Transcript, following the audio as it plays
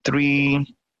3,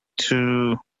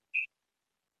 2,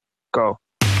 go.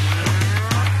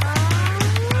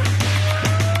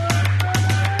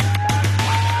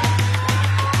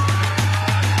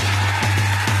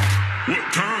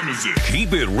 What time is it?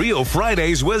 Keep It Real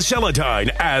Fridays with Celatine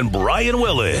and Brian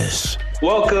Willis.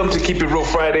 Welcome to Keep It Real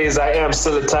Fridays. I am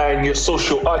Celatine, your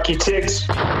social architect.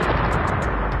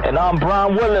 And I'm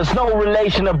Brian Willis, no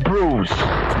relation to Bruce.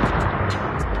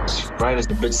 Brian is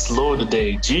a bit slow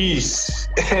today. Jeez.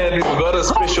 And we've got a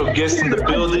special guest in the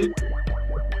building.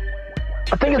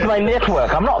 I think it's my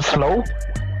network. I'm not slow.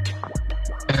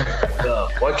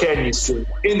 What can you say?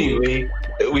 Anyway,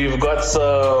 we've got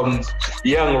some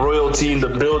young royalty in the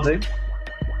building.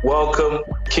 Welcome,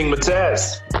 King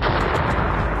Mataz.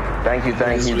 Thank you.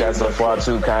 That's far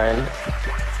too kind.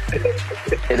 It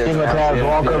is King Mataz,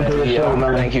 welcome to the show,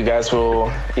 man. Thank you guys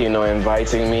for,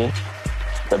 inviting me.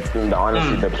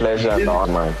 Honestly, the pleasure and the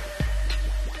honor.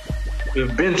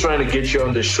 We've been trying to get you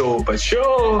on the show, but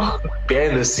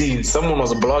behind the scenes, someone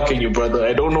was blocking you, brother.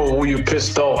 I don't know who you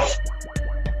pissed off.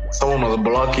 Someone was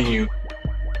blocking you.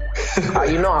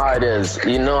 You know how it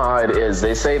is.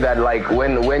 They say that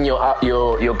when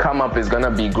your come up is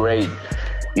gonna be great,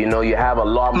 you have a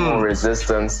lot more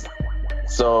resistance.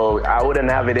 So I wouldn't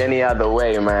have it any other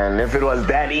way, man. If it was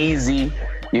that easy,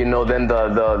 then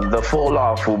the fall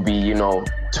off will be,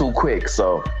 too quick.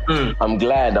 So I'm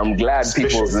glad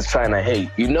people is trying to hate.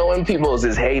 When people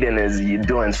is hating is you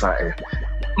doing something.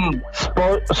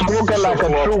 Spoken like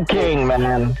a true king,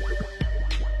 man.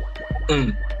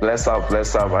 Bless up.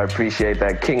 I appreciate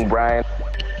that, King Brian.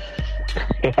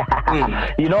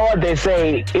 You know what they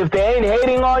say? If they ain't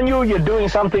hating on you, you're doing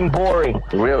something boring.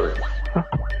 Really?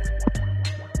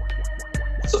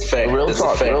 It's a fact. Real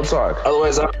talk.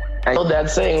 Otherwise, I know that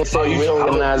saying, real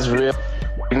and as real.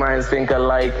 Minds think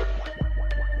alike.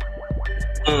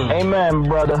 Amen,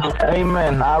 brother.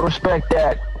 Amen. I respect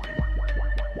that.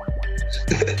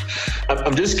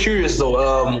 I'm just curious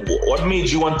though. What made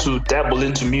you want to dabble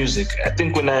into music? I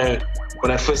think when I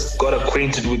first got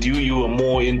acquainted with you, you were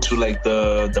more into like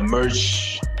the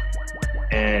merch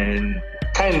and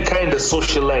kind of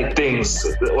socialite things.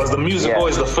 Was the music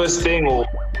always the first thing, or?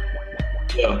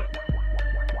 Yeah.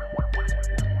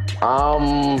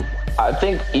 I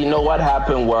think what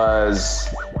happened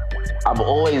was I've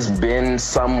always been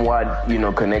somewhat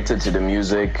connected to the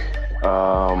music.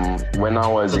 When I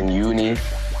was in uni,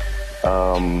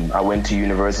 I went to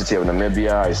University of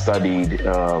Namibia. I studied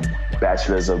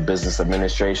Bachelor's of Business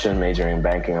Administration, majoring in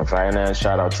banking and finance.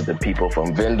 Shout out to the people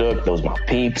from Windhoek. Those my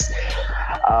peeps.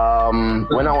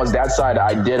 When I was that side,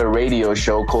 I did a radio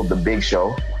show called The Big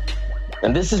Show.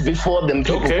 And this is before them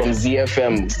people from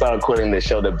ZFM started calling the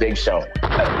show The Big Show.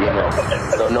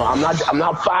 So no, I'm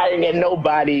not firing at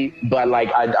nobody, but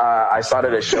I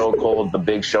started a show called The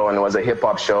Big Show, and it was a hip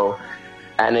hop show.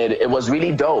 And it was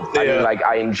really dope. Yeah. I mean,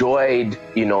 I enjoyed,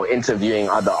 interviewing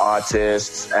other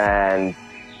artists and,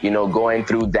 going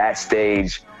through that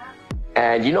stage.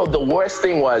 And, the worst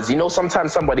thing was,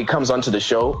 sometimes somebody comes onto the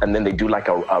show and then they do like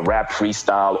a rap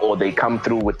freestyle, or they come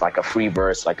through with like a free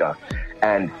verse,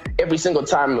 and every single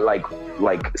time,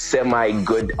 like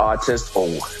semi-good artist, or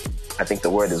I think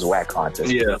the word is whack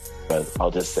artist. Yeah. But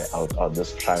I'll just say, I'll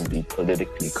just try and be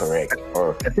politically correct.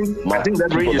 Or I think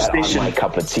that radio station. My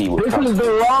cup of tea. This is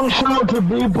the wrong show to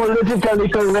be politically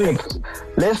correct.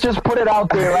 Let's just put it out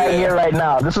there right here, right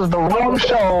now. This is the wrong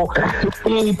show to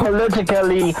be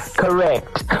politically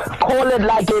correct. Call it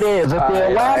like it is. If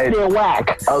they're whack, they're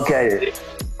whack.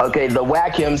 Okay, the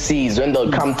whack MCs, when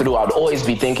they'll come through, I'd always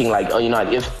be thinking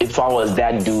if I was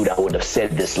that dude, I would have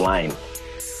said this line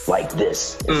like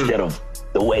this instead of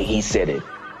the way he said it.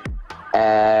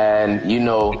 And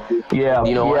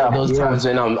one of those times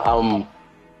when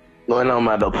I'm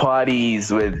at the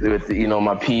parties with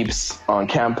my peeps on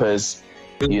campus,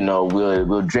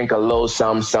 we'll drink a low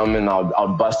some, and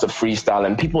I'll bust a freestyle,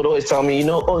 and people would always tell me,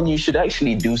 you should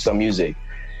actually do some music,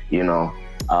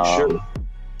 Sure.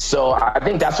 So I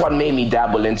think that's what made me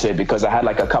dabble into it, because I had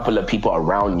like a couple of people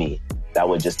around me that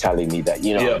were just telling me that,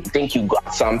 you think you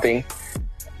got something.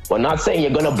 We're not saying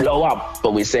you're going to blow up,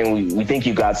 but we're saying we think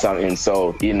you got something.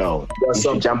 So, you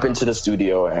should jump into the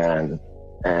studio and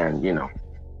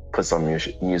put some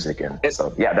music in.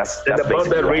 So, yeah, that's about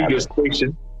that radio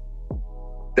station.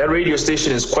 That radio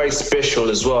station is quite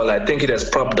special as well. I think it has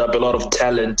propped up a lot of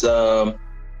talent.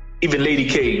 Even Lady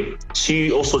K,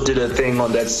 she also did a thing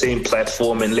on that same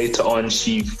platform, and later on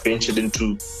she ventured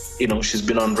into, she's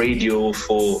been on radio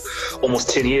for almost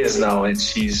 10 years now, and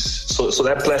so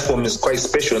that platform is quite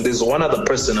special. And there's one other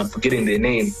person, I'm forgetting their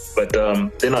name, but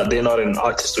they're not an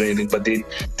artist or anything, but they're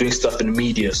doing stuff in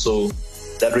media. So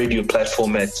that radio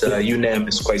platform at UNAM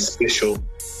is quite special.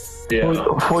 Yeah.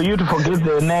 For you to forget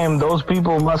their name, those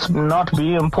people must not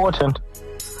be important.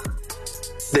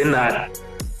 They're not.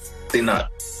 I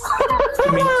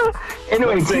mean,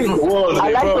 anyway, King,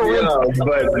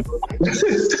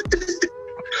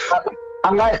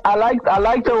 I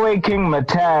like the way King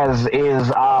Mataz is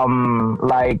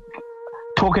like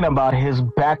talking about his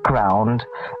background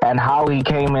and how he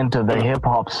came into the hip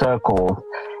hop circle,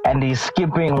 and he's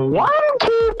skipping one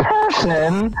key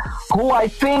person who I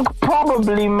think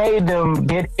probably made him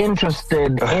get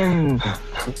interested in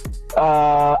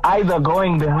either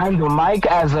going behind the mic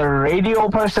as a radio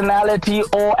personality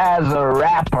or as a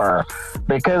rapper.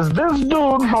 Because this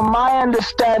dude, from my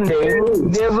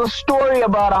understanding, there's a story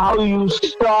about how you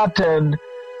started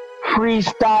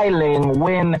freestyling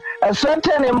when a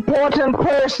certain important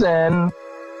person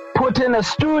put in a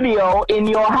studio in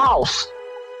your house.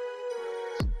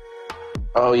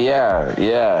 Oh yeah.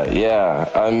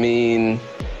 I mean,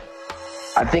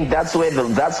 I think that's where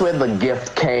the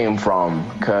gift came from.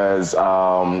 Cause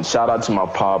shout out to my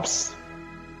pops.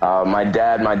 My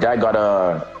dad got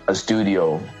a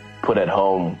studio put at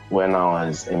home when I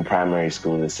was in primary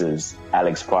school. This is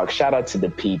Alex Park. Shout out to the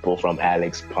people from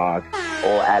Alex Park,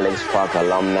 all Alex Park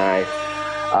alumni.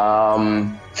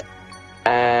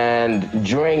 And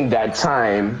during that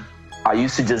time, I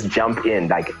used to just jump in.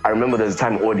 Like, I remember there's a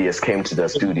time Audius came to the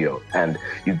studio, and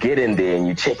you get in there and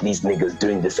you check these niggas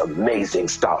doing this amazing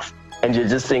stuff. And you're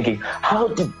just thinking, how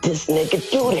did this nigga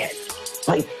do that?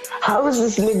 Like, how is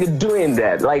this nigga doing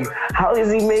that? Like, how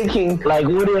is he making, like,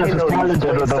 Audius is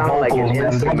talented with the vocals,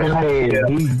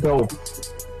 he's dope.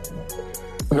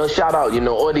 No, shout out,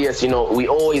 Audius, we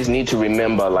always need to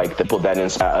remember, like, the people that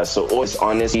inspire us. So, always,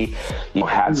 honestly,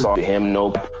 hats off to him,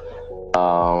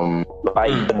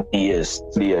 he is.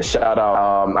 Shout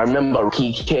out. I remember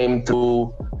he came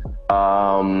through,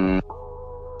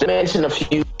 to mention a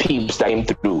few peeps that came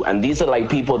through, and these are like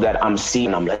people that I'm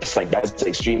seeing. I'm like, it's like, that's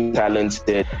extremely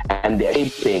talented, and they're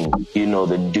aping,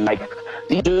 the dude, like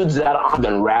these dudes that aren't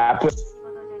even rappers,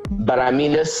 but I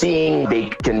mean, they're seeing they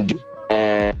can do,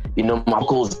 and my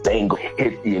vocals ain't gonna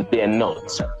hit their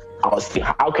notes. I was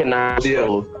thinking, how can I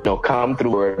still, come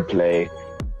through wordplay,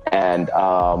 and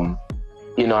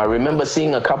I remember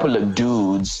seeing a couple of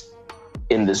dudes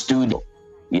in the studio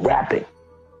rapping,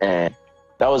 and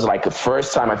that was like the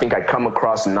first time I think I come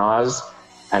across Nas,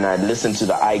 and I listened to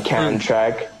the I Can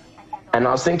track, and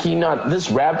I was thinking, this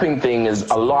rapping thing is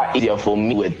a lot easier for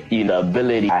me with the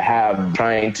ability I have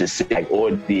trying to say like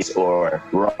Audius or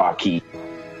Rocky.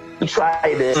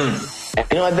 Try this,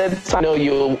 and at that time,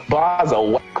 your bars are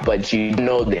whack, but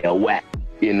they're whack.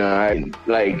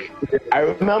 Like, I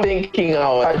remember thinking I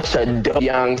was such a dumb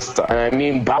youngster. And I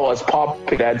mean, Bow was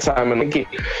popping that time, and thinking,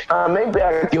 maybe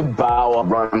I could give Bow a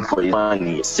run for his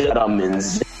money. Sit up and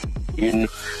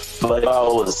but I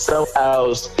was so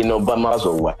else, but my bars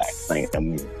were whack. Like, I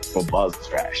mean, my bars was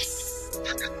trash.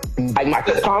 Like, my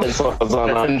confidence was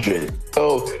on 100.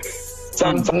 So,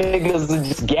 some niggas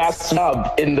just gas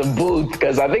up in the booth,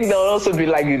 because I think they'll also be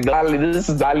like, this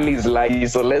is Dali's life,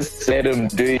 so let's let him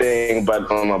do his thing, but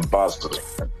on a boss.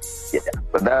 Yeah,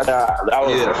 but that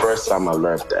was the first time I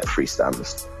learned that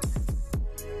freestyling.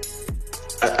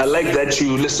 I like that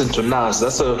you listen to Nas.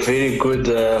 That's a very good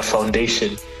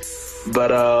foundation.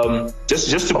 But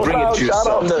just to bring it to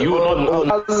yourself, you were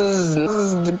not. Nas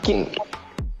is the king.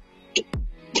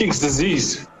 King's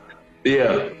disease.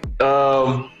 Yeah.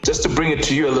 Just to bring it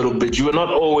to you a little bit, you were not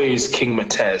always King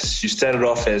Mataz. You started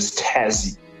off as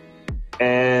Tazzy.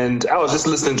 And I was just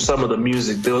listening to some of the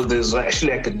music. There's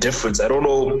actually like a difference. I don't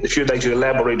know if you'd like to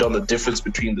elaborate on the difference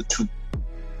between the two.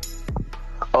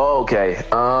 Okay.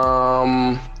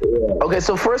 Okay,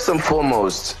 so first and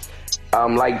foremost,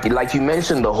 like you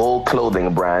mentioned, the whole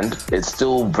clothing brand, it's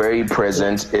still very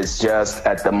present. It's just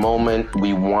at the moment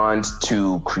we want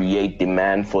to create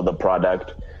demand for the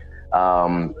product.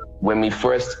 When we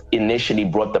first initially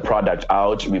brought the product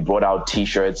out, we brought out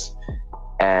t-shirts,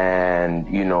 and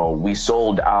we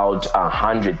sold out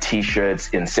 100 t-shirts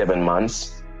in 7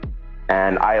 months,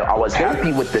 and I was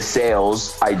happy with the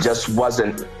sales. I just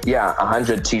wasn't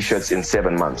 100 t-shirts in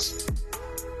 7 months.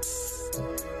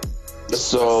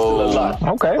 So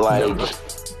okay, like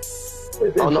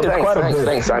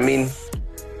thanks. I mean,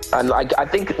 and like, I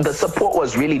think the support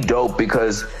was really dope,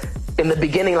 because in the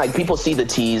beginning, like, people see the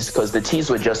tees, because the tees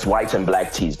were just white and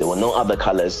black tees. There were no other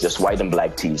colors, just white and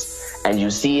black tees. And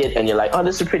you see it and you're like, oh,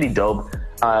 this is pretty dope.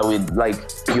 With like,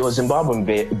 your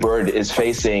Zimbabwean bird is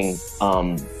facing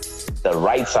the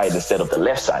right side instead of the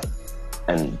left side.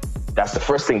 And that's the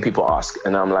first thing people ask.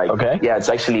 And I'm like, okay, yeah, it's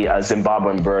actually a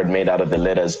Zimbabwean bird made out of the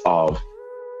letters of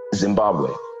Zimbabwe.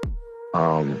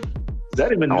 Is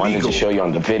that even I wanted legal? to show you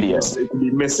on the video. To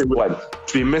be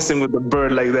messing with the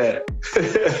bird like that.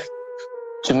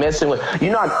 To messing with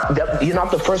you're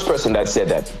not the first person that said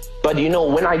that. But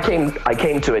when I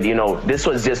came to it, this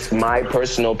was just my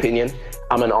personal opinion.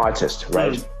 I'm an artist,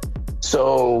 right?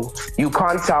 So you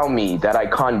can't tell me that I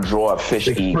can't draw a fish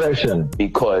Expression.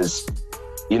 because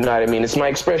you know what I mean? It's my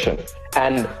expression.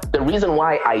 And the reason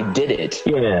why I did it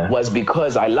was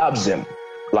because I love Zim.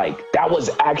 Like, that was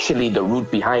actually the root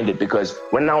behind it, because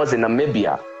when I was in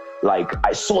Namibia, like,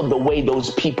 I saw the way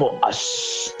those people are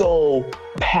so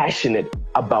passionate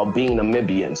about being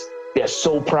Namibians. They're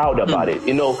so proud about it.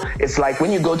 It's like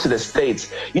when you go to the States,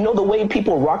 the way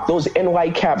people rock those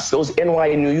NY caps, those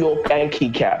NY New York Yankee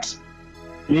caps.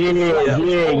 Yeah,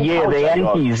 the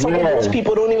Yankees, Some of those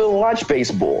people don't even watch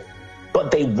baseball, but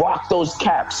they rock those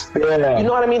caps. Yeah. You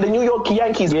know what I mean? The New York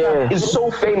Yankees cap is so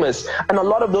famous, and a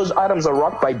lot of those items are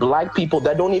rocked by black people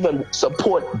that don't even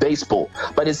support baseball,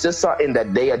 but it's just something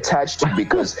that they attach to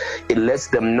because it lets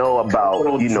them know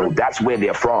about, that's where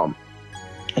they're from.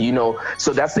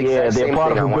 So that's the exact same thing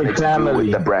I wanted to do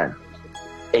with the brand.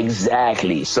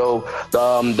 Exactly. So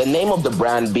the name of the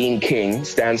brand, being King,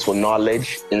 stands for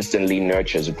knowledge instantly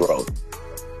nurtures growth.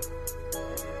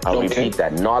 I'll repeat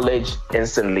that. Knowledge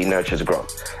instantly nurtures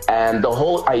growth. And the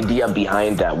whole idea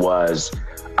behind that was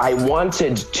I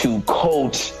wanted to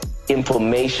quote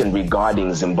information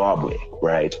regarding Zimbabwe,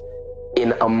 right,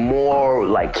 in a more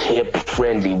like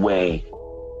hip-friendly way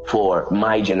for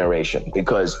my generation,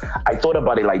 because I thought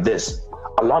about it like this.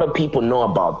 A lot of people know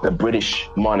about the British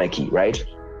monarchy, right?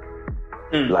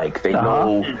 Like they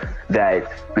know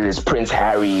that there's Prince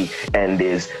Harry and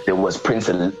there was Queen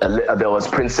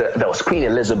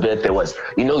Elizabeth. There was,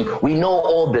 we know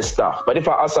all this stuff. But if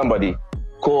I ask somebody,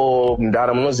 someone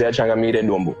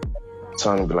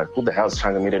will be like, who the hell is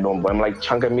Changamire Dombo? I'm like,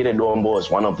 Changamire Dombo is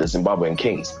one of the Zimbabwean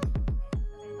kings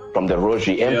from the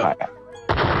Rosary Empire.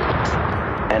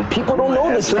 And people don't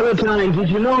know this. Celatine, did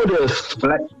you know this?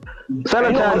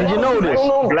 Celatine, did you know this?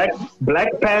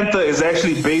 Black Panther is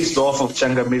actually based off of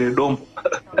Changamire Dombo.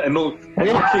 I know.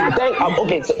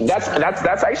 Okay, so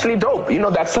that's actually dope.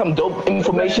 That's some dope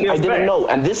information I didn't know.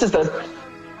 And this is that's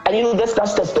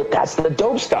the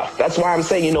dope stuff. That's why I'm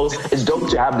saying, it's dope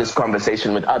to have this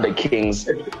conversation with other kings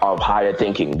of higher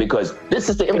thinking, because this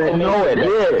is the information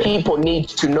that people need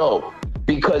to know,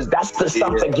 because that's the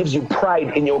stuff that gives you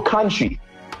pride in your country.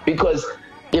 Because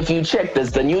if you check,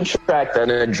 there's the new track that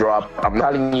gonna drop. I'm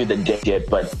not telling you the date yet,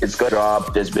 but it's gonna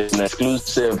drop. There's been an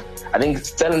exclusive. I think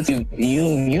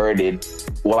you heard it.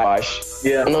 Wash.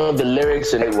 Yeah. The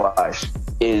lyrics in it. Wash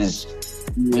is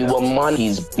we were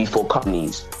monkeys before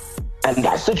companies, and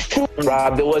that's the truth,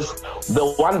 Rob. There was the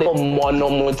one that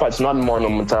Monomutapa. It's not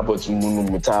Monomutapa. It's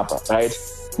Monomutapa, right?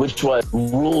 Which was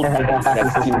ruled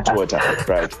by Twitter,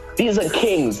 right? These are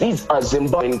kings. These are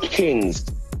Zimbabwean kings.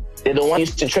 They're the ones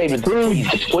used to trade with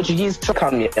Portuguese to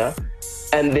come here,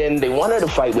 and then they wanted to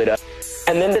fight with us,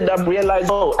 and then they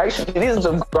realized, actually, these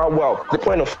have gone well. The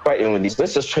point of fighting with these,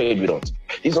 let's just trade with them.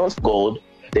 These ones gold.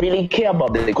 They really care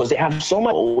about it because they have so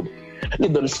much gold.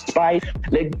 Let them spice,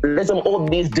 let them all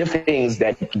these different things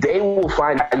that they will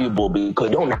find valuable because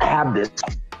they don't have this.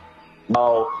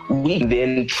 We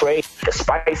then trade the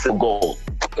spice of gold.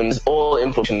 And it's all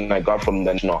information I got from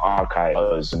the National Archive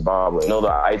of Zimbabwe.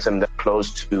 The item that's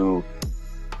close to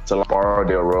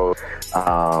Borrowdale Road,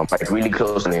 like really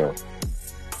close to here.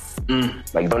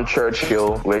 Like Don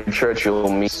Churchill, where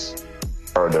Churchill meets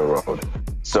Borrowdale Road.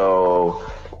 So,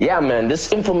 yeah, man,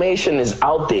 this information is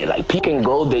out there. Like, people can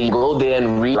go there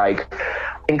and read. Like,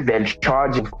 I think they're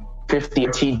charging 50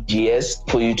 TGS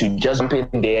for you to just jump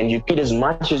in there and you read as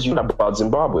much as you know about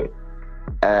Zimbabwe.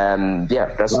 And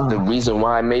yeah, that's the reason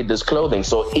why I made this clothing.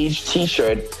 So each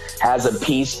t-shirt has a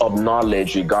piece of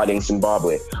knowledge regarding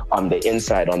Zimbabwe on the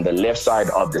inside, on the left side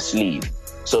of the sleeve.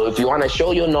 So if you want to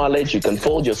show your knowledge, you can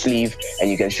fold your sleeve and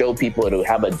you can show people to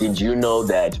have did you know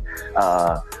that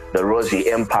the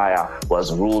Rosary Empire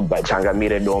was ruled by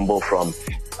Changamire Dombo from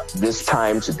this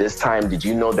time to this time? Did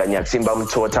you know that Nyatsimba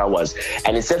Mtota was?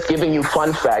 And it's just giving you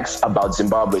fun facts about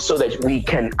Zimbabwe so that we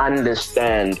can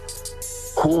understand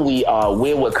who we are,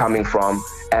 where we're coming from,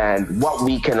 and what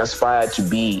we can aspire to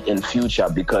be in future.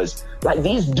 Because like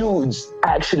these dudes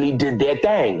actually did their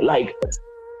thing. Like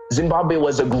Zimbabwe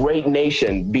was a great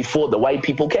nation before the white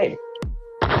people came.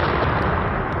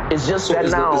 It's just that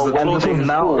now, and this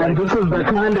is the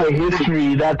kind of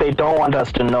history that they don't want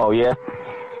us to know, yeah?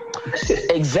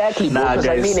 Exactly, because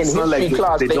I mean in history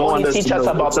class they only teach us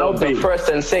about the first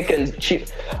and second.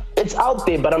 It's out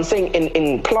there, but I'm saying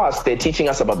in class they're teaching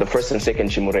us about the first and second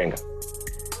Chimurenga.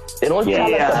 They don't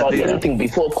tell us about anything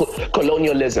before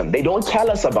colonialism. They don't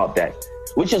tell us about that.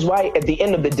 Which is why, at the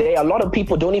end of the day, a lot of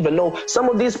people don't even know. Some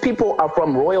of these people are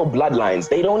from royal bloodlines.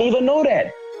 They don't even know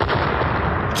that.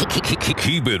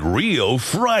 Keep It Real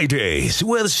Fridays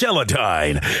with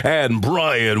Celatine and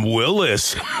Brian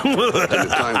Willis. And the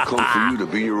time comes for you to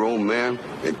be your own man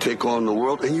and take on the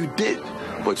world, and you did.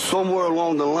 But somewhere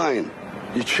along the line,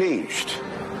 you changed.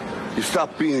 You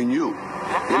stopped being you.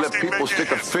 You let people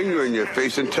stick a finger in your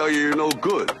face and tell you you're no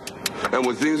good. And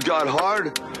when things got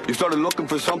hard, you started looking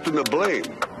for something to blame,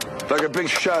 like a big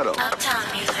shadow. Let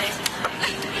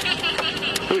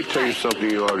me tell you something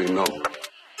you already know.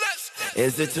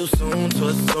 Is it too soon to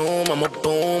assume I'm a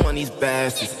boom on these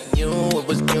bastards? You, it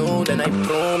was you, then I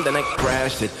boomed, then I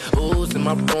crashed it. Who's in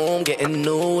my room getting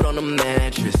nude on the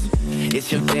mattress? It's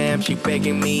your damn, she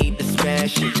begging me to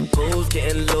smash it. Who's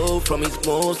getting low from his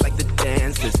moves like the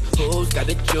dancers? Who's got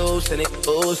the juice and it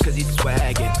ooze cause he's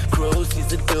swagging? Cruise sees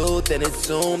the dude, then it's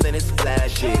zoom, then it's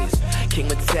flashes. King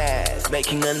Mataz,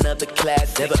 making another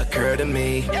class. Never occurred to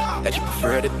me that you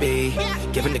prefer to be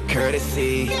given the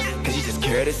courtesy, cause you just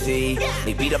courtesy.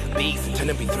 They beat up beats and turn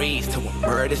them B3s to a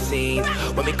murder scene.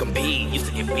 When we compete, used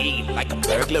to get beat like a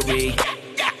burglary.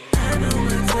 I know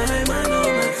my time, I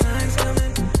know my time's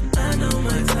coming. I know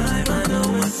my time, I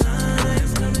know my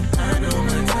time's coming. I know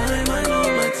my time, I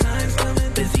know my time's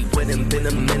coming. Busy winning, been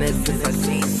a minute since I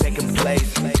seen second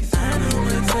place. I know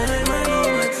my time, I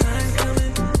know my time's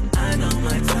coming. I know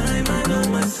my time, I know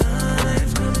my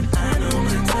time's coming. I know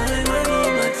my time, I know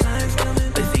my time's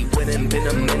coming. Busy winning, been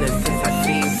a minute since I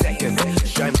seen second.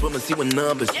 Trying to put my see with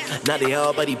numbers. Now they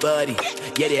all buddy.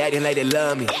 Yeah, they acting like they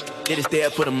love me. They just there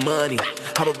for the money.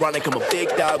 How ironic, I'm a big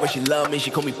dog, but she love me,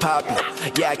 she call me Poppy.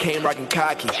 Yeah, I came rockin'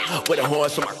 cocky, with a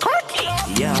horse on my cocky.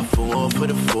 Yeah, I fall for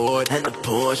the Ford, and the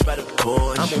Porsche by the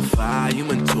Porsche. I'm on fire,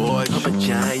 human torch, I'm a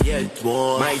giant, yeah,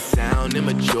 dwarf. Might sound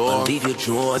immature, leave your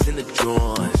drawers in the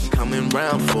drawers. Coming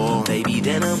round for, baby,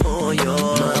 then I'm all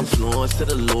yours. My influence to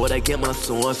the Lord, I get my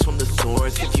source from the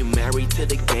source. If you're married to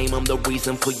the game, I'm the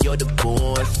reason for your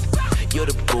divorce. You're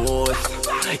the boss,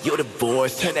 you're the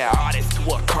boss. Turn that artist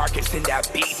to a carcass and that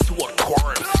beat to a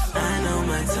corpse. I know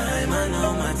my time, I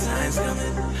know my time's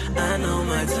coming. I know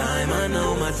my time, I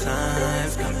know my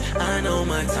time's coming. I know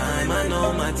my time, I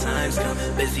know my time's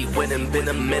coming. Busy winning, been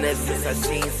a minute since I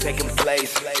seen second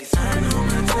place. I know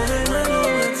my time, I know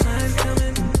my time's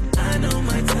coming. I know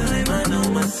my time, I know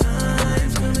my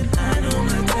time's coming. I know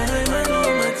my time, I know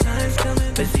my time's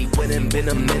coming. Busy winning, been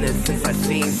a minute since I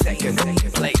seen second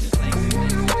place.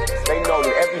 They know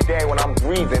that every day when I'm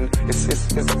breathing, it's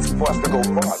for us to go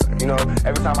farther. You know,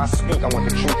 every time I speak, I want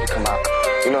the truth to come out.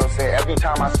 You know what I'm saying? Every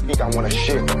time I speak, I want to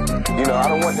share. You know, I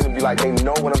don't want them to be like, they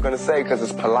know what I'm going to say because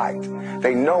it's polite.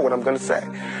 They know what I'm going to say.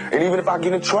 And even if I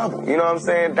get in trouble, you know what I'm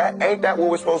saying? Ain't that what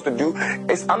we're supposed to do?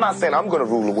 I'm not saying I'm going to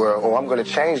rule the world or I'm going to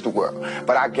change the world,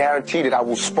 but I guarantee that I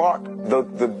will spark the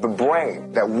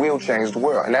brain that will change the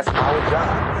world. And that's our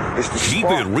job. Keep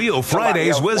It Real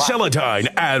Fridays with Celatine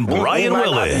and Brian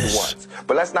Willis.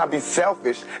 But let's not be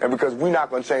selfish, and because we're not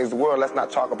going to change the world, let's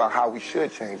not talk about how we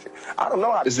should change it. I don't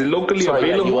know how. Is it locally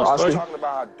available? I'm talking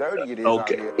about how dirty it is out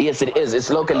here. Yes, it is. It's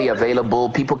locally available.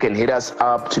 People can hit us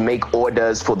up to make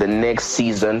orders for the next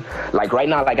season. Like right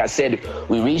now, like I said,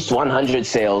 we reached 100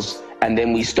 sales, and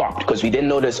then we stopped because we didn't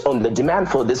notice, the demand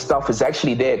for this stuff is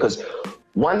actually there because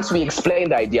once we explain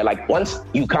the idea, like once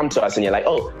you come to us and you're like,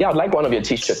 oh, yeah, I'd like one of your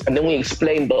t-shirts. And then we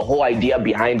explain the whole idea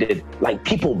behind it. Like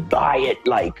people buy it,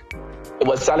 like it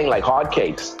was selling like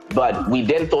hotcakes. But we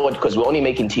then thought, because we're only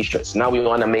making t-shirts, now we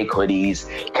want to make hoodies,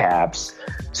 caps.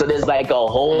 So there's like a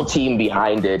whole team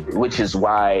behind it, which is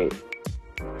why,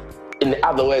 in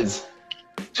other words,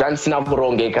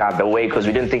 the way, because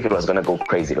we didn't think it was going to go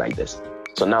crazy like this.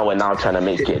 So now we're trying to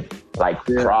make it like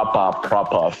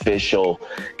proper official,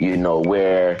 you know,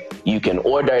 where you can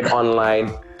order it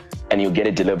online and you get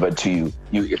it delivered to you.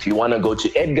 If you want to go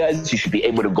to Edgar's, you should be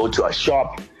able to go to a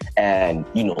shop and,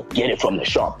 you know, get it from the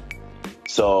shop.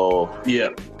 So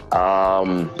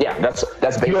that's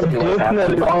basically You're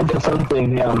definitely onto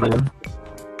something here, man.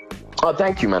 Oh,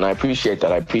 thank you, man. I appreciate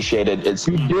that. I appreciate it. It's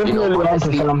definitely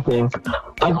onto something.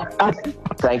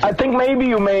 Thank you. I think maybe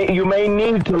you may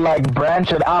need to like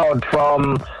branch it out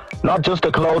from not just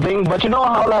the clothing, but you know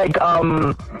how like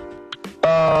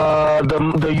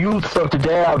the youths of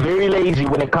today are very lazy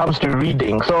when it comes to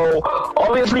reading. So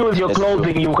obviously with your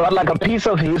clothing, you've got like a piece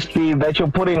of history that you're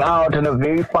putting out in a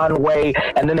very fun way,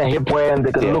 and then a hip way, and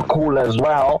they can look cool as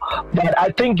well. But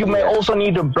I think you may also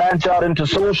need to branch out into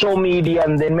social media,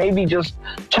 and then maybe just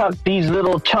chuck these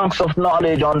little chunks of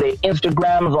knowledge on their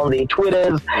Instagrams, on their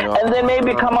Twitters, and then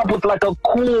maybe come up with like a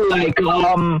cool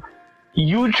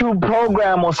YouTube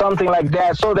program or something like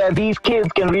that, so that these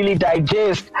kids can really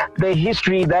digest the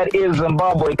history that is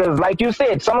Zimbabwe. Because, like you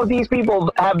said, some of these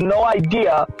people have no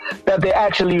idea that they're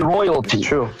actually royalty.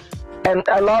 True. And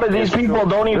a lot of these people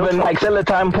don't even, like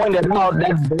Celatine pointed out,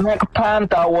 that Black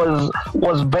Panther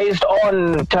was based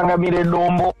on Changamire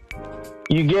Dombo.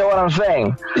 You get what I'm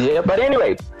saying? Yeah. But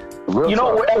anyway, Real you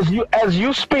know, talk. as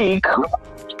you speak,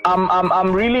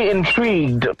 I'm really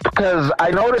intrigued, because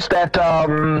I noticed that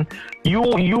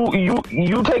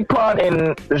you take part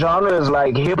in genres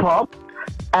like hip hop,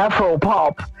 Afro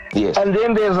pop, Yes. and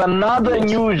then there's another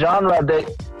new genre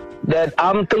that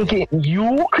I'm thinking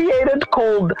you created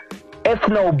called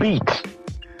ethno beat.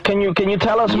 Can you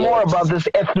tell us more about this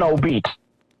ethno beat?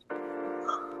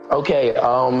 Okay,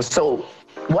 so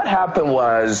what happened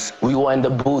was we were in the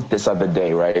booth this other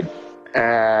day, right?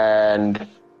 And,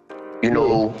 you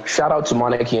know, shout out to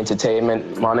Monarchy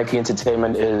Entertainment. Monarchy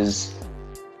Entertainment is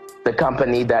the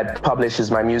company that publishes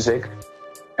my music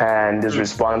and is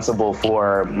responsible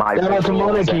for my Shout out to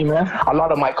Monarchy, man. a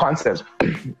lot of my concepts.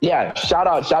 Yeah, shout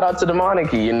out to the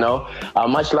Monarchy, you know.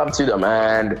 Much love to them.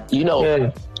 And, you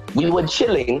know, we were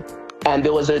chilling and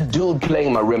there was a dude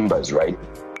playing marimbas, right?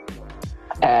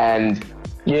 And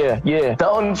that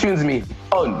one tunes me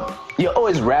on. You're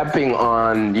always rapping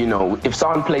on, you know, if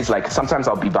someone plays, like, sometimes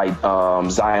I'll be by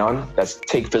Zion, that's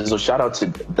Take Fizzle. Shout out to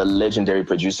the legendary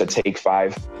producer Take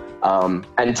 5.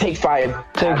 And Take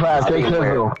 5. Take 5, Take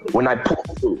Fizzle. When I pull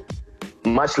through,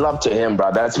 much love to him,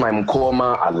 bro. That's my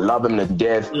Mkoma. I love him to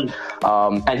death.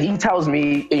 And he tells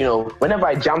me, you know, whenever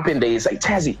I jump in there, he's like,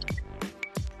 Tazzy,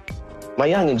 my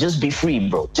youngin, just be free,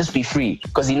 bro. Just be free.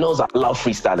 Because he knows I love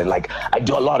freestyling. Like, I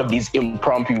do a lot of these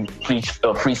impromptu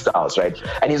freestyles, right?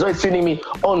 And he's always tuning me,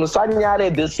 oh,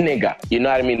 Nusanyare, this nigga. You know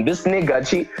what I mean? This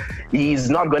nigga, he's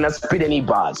not going to spit any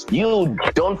bars. You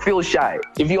don't feel shy.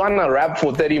 If you want to rap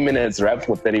for 30 minutes, rap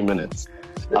for 30 minutes.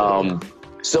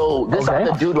 So this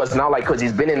other dude was now like, because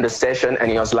he's been in the session, and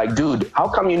he was like, dude, how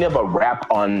come you never rap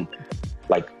on,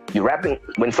 like, you're rapping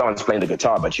when someone's playing the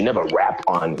guitar, but you never rap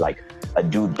on, like, a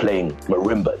dude playing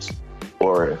marimbas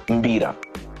or mbira?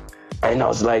 And I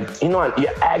was like, you know what,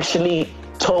 you're actually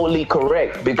totally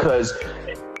correct, because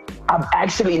I've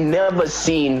actually never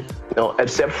seen, you know,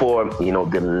 except for, you know,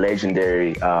 the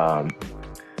legendary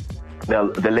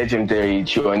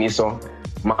Chioniso.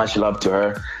 Much love to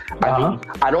her. I mean,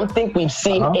 I don't think we've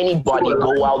seen anybody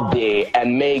go out there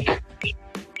and make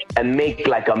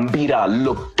like a mbira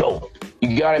look dope.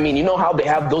 You get what I mean? You know how they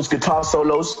have those guitar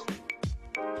solos?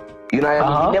 You know what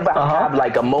I mean? We never have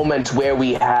like a moment where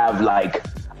we have like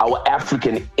our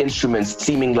African instruments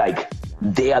seeming like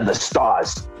they are the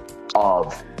stars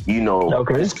of, you know,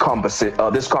 this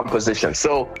composition.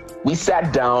 So we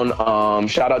sat down.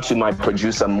 Shout out to my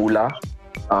producer Mula.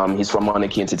 He's from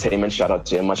Monarchy Entertainment. Shout out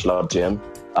to him. Much love to him.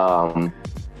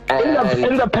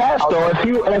 In the past, though,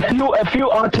 a few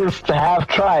artists have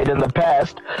tried in the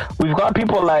past. We've got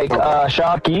people like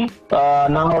Shaki,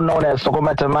 now known as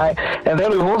Sokoma Tamai, and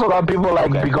then we've also got people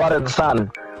like Begotten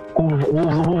Son,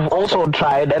 who've also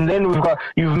tried. And then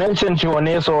you've mentioned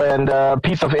Chiwaneso and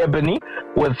Piece of Ebony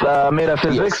with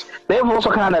Metaphysics. Yes. They've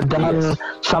also kind of done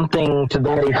something to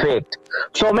that effect.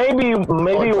 So maybe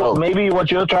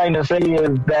what you're trying to say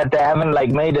is that they haven't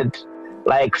like made it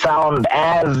like sound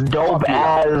as dope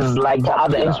as like the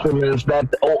other instruments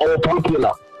that or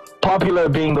popular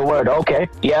being the word. Okay,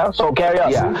 yeah, so carry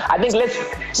on. I think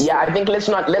let's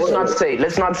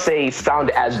not say sound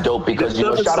as dope, because you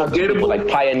know, shout out to people like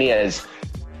Pioneers.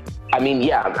 I mean,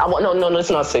 no,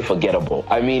 let's not say forgettable.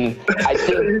 I mean, I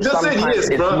think sometimes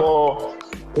it's more.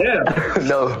 Yeah.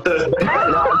 No, I'm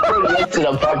saying yes to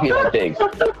the popular thing.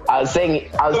 I was saying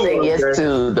yes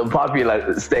to the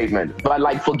popular statement. But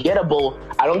like forgettable,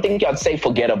 I don't think I'd say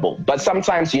forgettable. But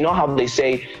sometimes, you know how they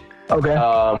say,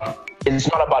 it's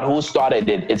not about who started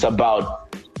it, it's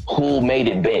about who made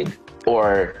it big.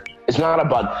 Or it's not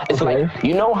about, it's like,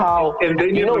 you know how, and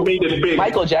they never made it big.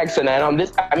 Michael Jackson,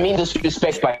 and I mean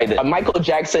disrespect by this. Michael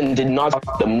Jackson did not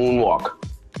start the moonwalk.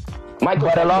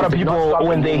 But a lot of people,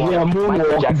 when they hear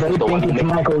moonwalk, they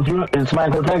think it's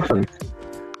Michael Jackson.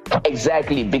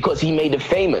 Exactly, because he made it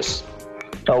famous.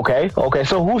 Okay.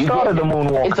 So who started the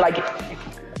moonwalk? It's like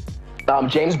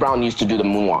James Brown used to do the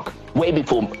moonwalk way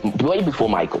before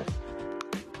Michael.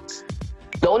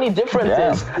 The only difference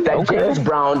is that James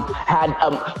Brown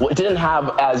didn't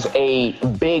have as a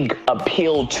big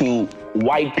appeal to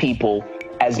white people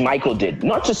as Michael did.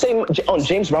 Not to say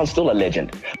James Brown's still a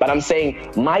legend, but I'm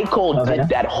saying Michael did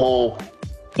that whole,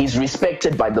 he's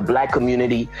respected by the black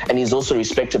community and he's also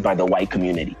respected by the white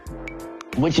community,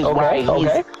 which is why he's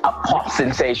a pop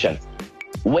sensation.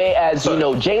 Whereas, you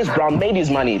know, James Brown made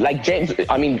his money. Like James,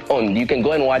 I mean, you can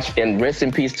go and watch, and rest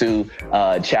in peace to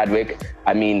Chadwick.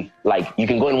 I mean, like, you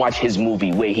can go and watch his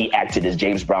movie where he acted as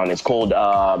James Brown. It's called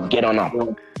Get On Up.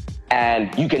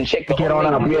 And you can check the Get On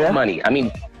Up, yeah. money. I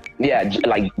mean, yeah,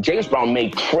 like James Brown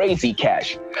made crazy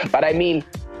cash. But I mean,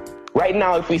 right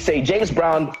now, if we say James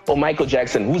Brown or Michael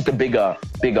Jackson, who's the bigger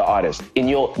artist? In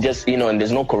your, just, you know, and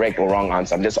there's no correct or wrong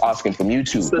answer. I'm just asking from you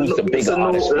two. Who's the bigger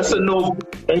artist? That's a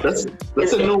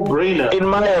no-brainer. In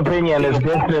my opinion, it's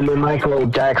definitely Michael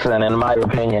Jackson. In my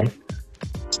opinion,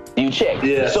 you check.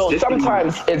 Yeah, so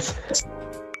sometimes it's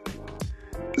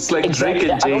like Drake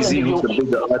and Jay-Z, who's the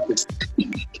bigger artist.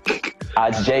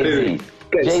 It's Jay-Z.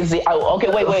 Jay-Z. Oh, okay,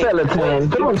 wait. Wait.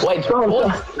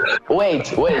 What's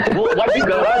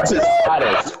the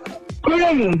artist?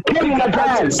 King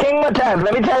Mataz.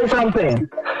 Let me tell you something.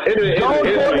 Don't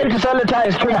fall into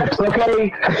Celatine traps, okay?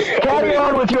 Carry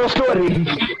on with your story.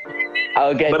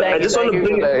 Okay, but I just want to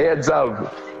bring the heads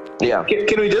up. Yeah.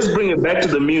 Can we just bring it back to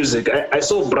the music? I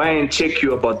saw Brian check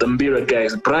you about the Mbira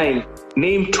guys. Brian,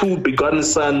 name 2 Begotten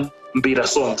Son Mbira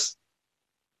songs.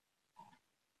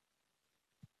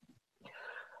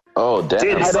 Oh,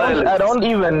 damn. I don't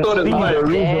even see the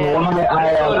reason why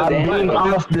I'm being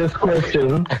asked this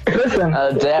question. Listen,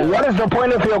 what is the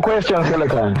point of your question,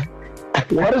 Silicon?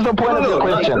 What is the point of your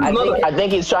question? I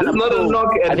think he's trying to prove.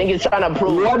 I think he's trying to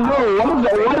prove. What is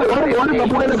the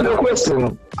point of your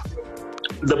question?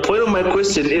 The point of my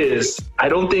question is, I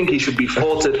don't think he should be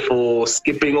faulted for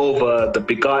skipping over the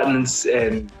Begottens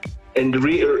and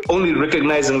only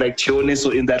recognizing like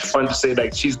Chioniso in that front to say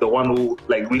like she's the one who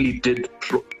like really did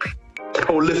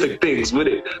prolific things with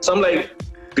it. So I'm like,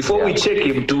 before we check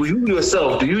him, do you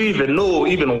even know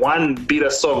even one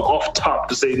Mbira song off top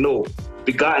to say no,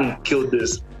 Begotten killed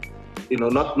this? You know,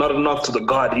 not a knock to the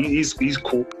God. He's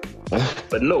cool,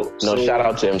 but no. No, so, shout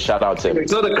out to him.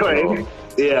 It's not a crime. No.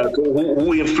 Yeah,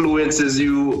 who influences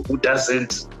you, who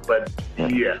doesn't? But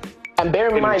yeah. And bear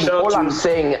in mind, all I'm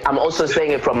saying, I'm also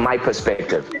saying it from my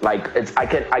perspective. Like, I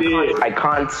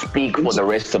can't speak for the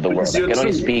rest of the world. I can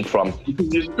only speak from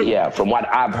what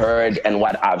I've heard and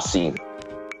what I've seen.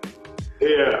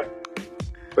 Yeah.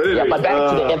 But anyway, but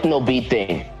back to the ethno beat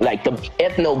thing. Like, the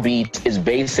ethno beat is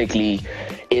basically,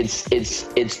 it's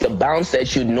the bounce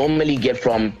that you normally get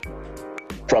from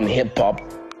hip hop.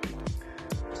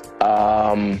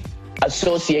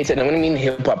 Associated, and when I mean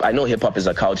hip hop, I know hip hop is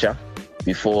a culture.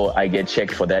 Before I get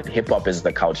checked for that, hip hop is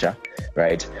the culture,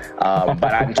 right? But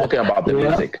I'm talking about the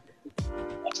music.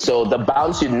 So the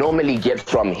bounce you normally get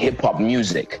from hip hop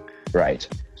music, right?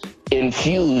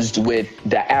 Infused with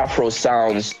the Afro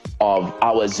sounds of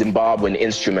our Zimbabwean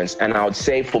instruments. And I would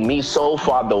say for me, so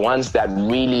far, the ones that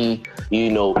really,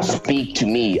 you know, speak to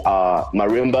me are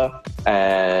marimba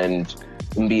and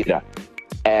mbira.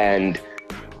 And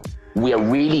we are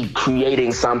really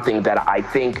creating something that I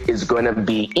think is going to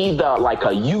be either like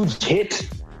a huge hit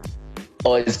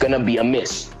or it's going to be a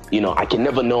miss. You know, I can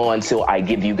never know until I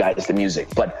give you guys the music.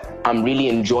 But I'm really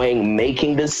enjoying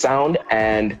making this sound.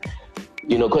 And,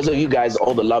 you know, because of you guys,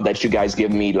 all the love that you guys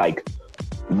give me, like,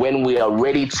 when we are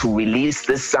ready to release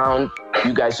this sound,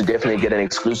 you guys will definitely get an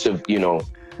exclusive, you know,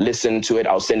 listen to it.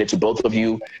 I'll send it to both of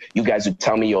you. You guys will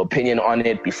tell me your opinion on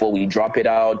it before we drop it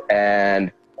out.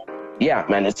 And yeah,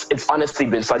 man, it's honestly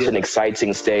been such an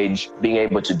exciting stage being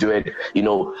able to do it. You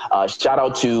know, shout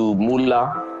out to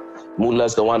Mula.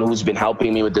 Mula's the one who's been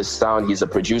helping me with the sound. He's a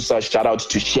producer. Shout out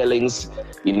to Shellings.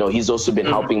 You know, he's also been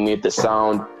helping me with the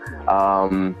sound.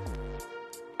 And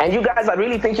you guys, I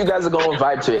really think you guys are going to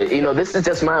vibe to it. You know, this is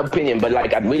just my opinion, but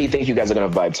like, I really think you guys are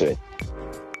going to vibe to it.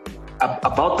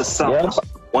 About the sound,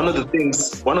 one of the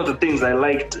things I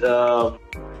liked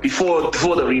before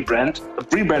the rebrand. The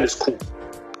rebrand is cool.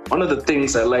 One of the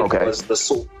things I liked was the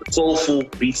soulful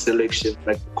beat selection,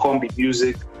 like combi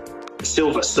music,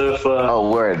 Silver Surfer. Oh,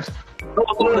 word.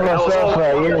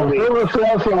 Silver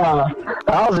Surfer.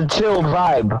 That was a chilled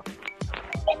vibe.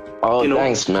 Oh,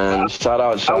 thanks, man. Shout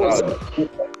out.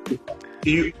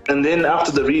 And then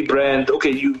after the rebrand,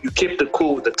 you kept the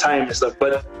cool, the time and stuff,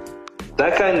 but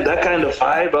that kind of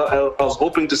vibe, I was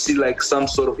hoping to see like some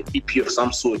sort of EP of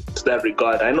some sort to that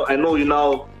regard. I know you're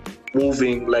now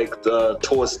moving like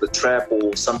towards the trap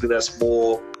or something that's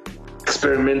more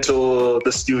experimental,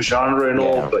 this new genre and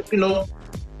all, but you know,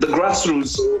 the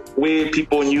grassroots where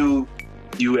people knew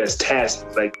you as Taz,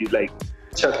 like you like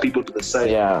chuck people to the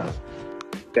side. Yeah,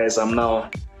 guys, I'm now.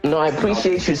 No, I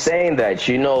appreciate you saying that.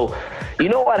 You know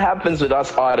what happens with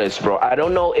us artists, bro. I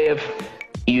don't know if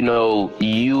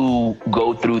you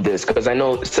go through this, because I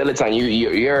know Celatine,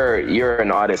 you're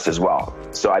an artist as well,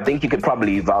 so I think you could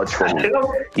probably vouch for me.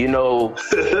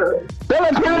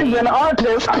 Celatine's an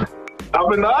artist.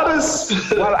 I'm an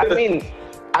artist. Well,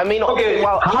 I mean, okay.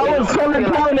 Well, how is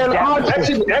Celatine an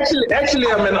artist? Actually,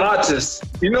 I'm an artist.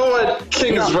 You know what?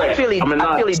 King is right. I feel he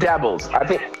dabbles. I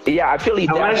feel he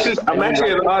dabbles. I'm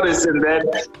actually an artist in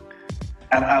that.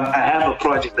 I have a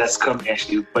project that's coming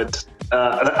actually, but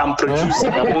I'm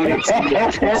producing. I'm only I'm trying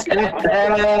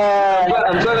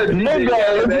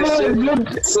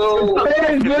to So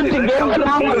very good to get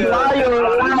flowers while you're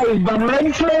alive, but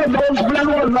make sure those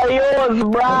flowers are yours,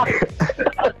 bro.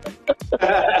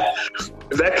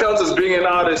 If that counts as being an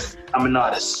artist, I'm an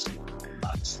artist.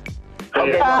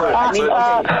 Okay,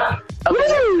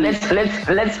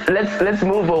 let's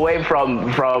move away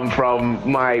from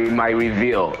my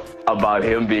reveal about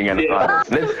him being an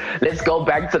artist. Let's go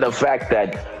back to the fact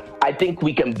that I think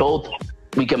we can both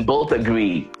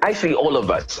agree. Actually, all of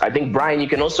us. I think Brian, you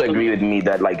can also agree with me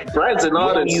that Brian's an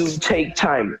artist. When you take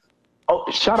time. Oh,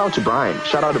 shout out to Brian,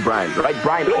 right?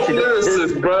 Brian, actually, this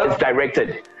is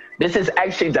directed. This is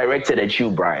actually directed at you,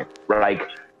 Brian. Like,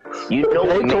 they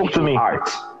talk to me. Art,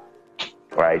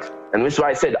 right? And which is why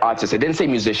I said artist. I didn't say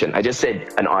musician. I just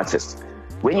said an artist.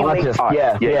 When you make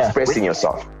art, you're expressing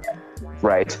yourself,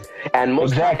 right? And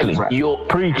most times, your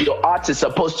art is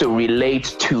supposed to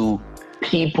relate to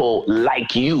people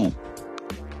like you.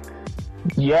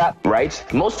 Yeah. Right?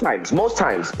 Most times.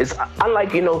 It's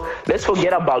unlike, let's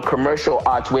forget about commercial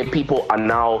art where people are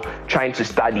now trying to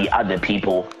study other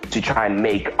people to try and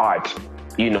make art,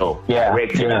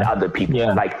 directed at other people.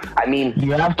 Yeah.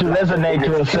 You have to resonate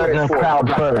to a certain crowd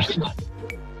first.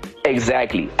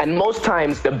 Exactly. And most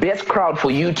times the best crowd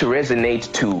for you to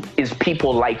resonate to is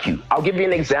people like you. I'll give you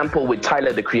an example with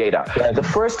Tyler, the Creator. Yeah. The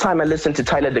first time I listened to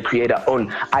Tyler, the Creator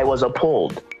I was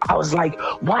appalled. I was like,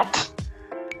 what?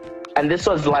 And this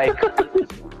was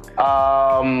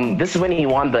this is when he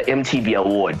won the MTV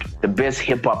award, the best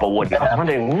hip hop award. I was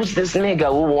wondering, who's this nigga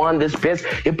who won this best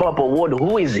hip hop award?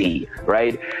 Who is he?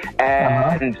 Right?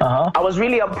 And I was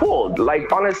really appalled.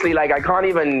 Honestly, I can't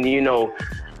even,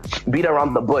 beat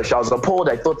around the bush. I was appalled.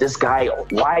 I thought, this guy,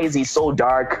 why is he so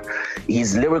dark?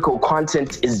 His lyrical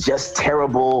content is just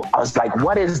terrible. I was like,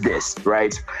 what is this?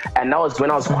 Right? And that was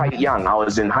when I was quite young. I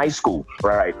was in high school.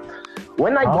 Right?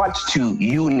 When I got to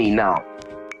uni now,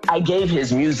 I gave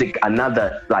his music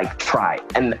another try,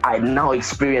 and I now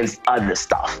experienced other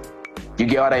stuff. You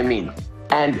get what I mean?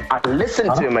 And I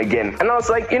listened to him again, and I was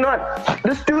like, you know what?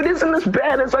 This dude isn't as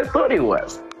bad as I thought he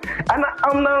was. And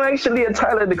I'm now actually a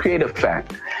Tyler, the Creator fan.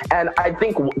 And I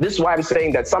think this is why I'm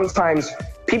saying that sometimes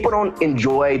people don't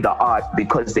enjoy the art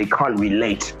because they can't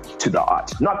relate to the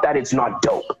art. Not that it's not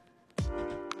dope.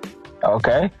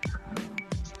 Okay.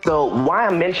 So why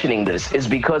I'm mentioning this is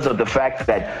because of the fact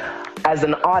that as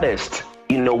an artist,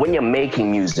 when you're making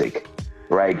music,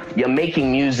 right, you're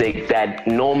making music that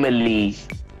normally,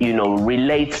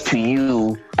 relates to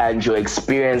you and your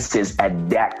experiences at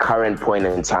that current point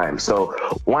in time. So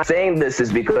why I'm saying this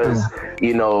is because,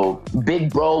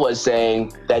 Big Bro was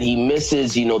saying that he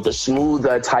misses, the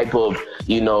smoother type of,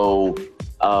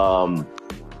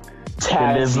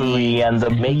 delivery and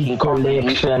the making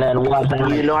collection and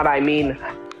whatnot. You know what I mean?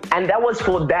 And that was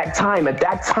for that time. At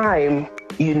that time,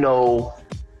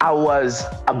 I was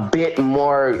a bit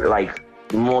more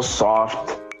more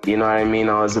soft. You know what I mean?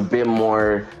 I was a bit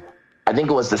more, I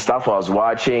think it was the stuff I was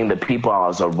watching, the people I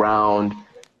was around,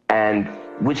 and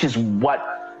which is what,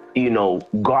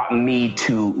 got me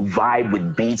to vibe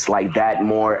with beats like that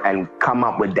more and come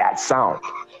up with that sound.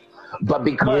 But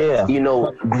because,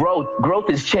 growth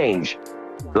is change.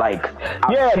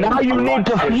 Now you need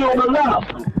to fuel up.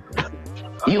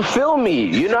 You feel me?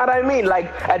 You know what I mean?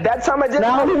 At that time, I just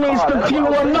now he needs to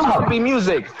fuel up.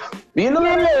 Music. He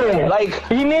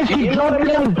needs to drop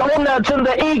them donuts in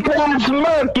the E-Class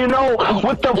Merc,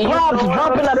 with the props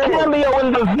dropping a cameo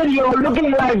in the video,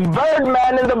 looking like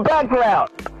Birdman in the background.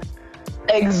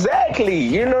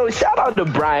 Exactly. Shout out to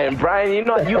Brian. Brian,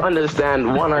 you understand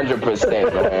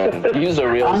 100%, man. You's a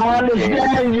real. I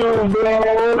understand you,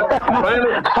 bro.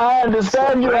 I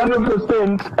understand you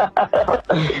 100%.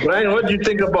 Brian, what do you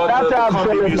think about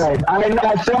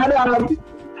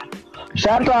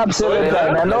Shout out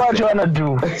Celatine. I know what you're gonna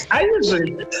do. I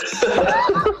usually. I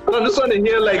just want to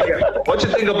hear what you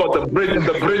think about the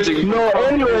bridging. No,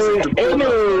 anyway,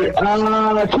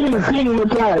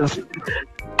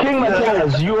 King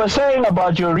Mataz, you were saying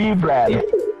about your rebrand.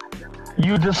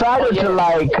 You decided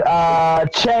to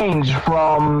change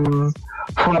from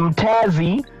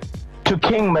Tazzy to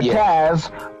King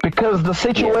Mataz because the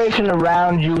situation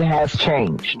around you has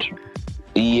changed.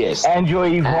 Yes. And you're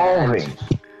evolving.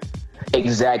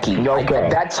 Exactly. Okay. Like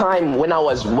at that time when I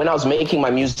was making my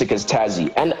music as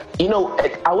Tazzy, and you know,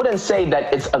 I wouldn't say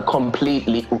that it's a complete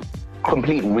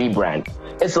rebrand.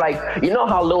 It's like, you know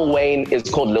how Lil Wayne is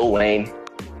called Lil Wayne,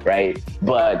 right?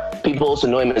 But people also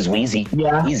know him as Weezy.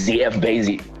 Yeah. Easy F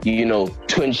Basie, you know,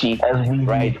 Tunchi,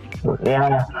 right?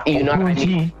 Yeah. You know what I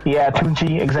mean? Yeah,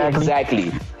 Tunchi,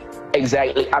 exactly.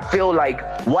 Exactly. I feel like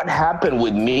what happened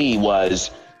with me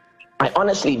was, I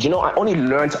honestly, you know, I only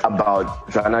learned about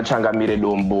Jana Changa Mire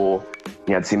Dombo,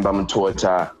 Nyatimba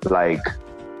Mtota, like,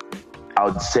 I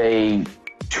would say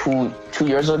two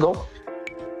years ago.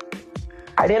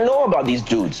 I didn't know about these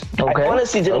dudes. Okay. I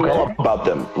honestly didn't know about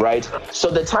them, right? So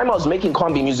the time I was making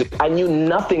Kombi music, I knew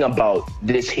nothing about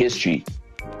this history.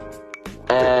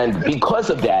 And because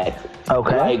of that,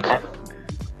 like,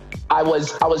 I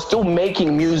was still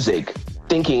making music,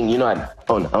 thinking, you know, I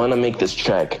want to make this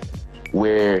track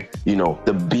where, you know,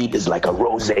 the beat is like a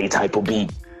rose type of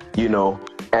beat, you know,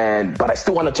 but I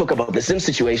still want to talk about the Sim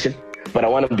situation, but I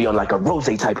want to be on like a rose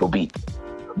type of beat.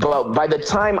 But by the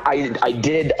time I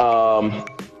did,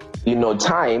 you know,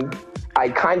 Time, I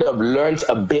kind of learned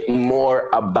a bit more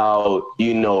about,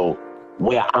 you know,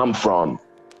 where I'm from.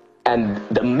 And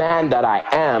the man that I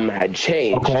am had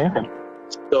changed.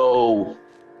 So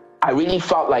I really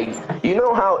felt like, you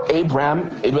know how it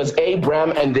was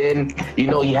Abram, and then, you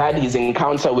know, he had his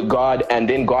encounter with God, and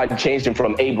then God changed him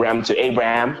from Abram to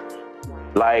Abraham.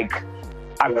 Like,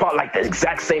 I felt like the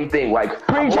exact same thing. Like,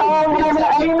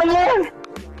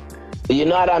 you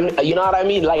know what I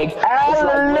mean? Like,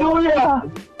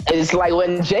 hallelujah. It's like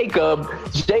when Jacob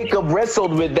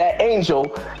wrestled with that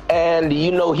angel, and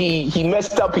you know he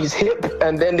messed up his hip,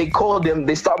 and then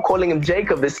they stopped calling him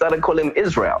Jacob, they started calling him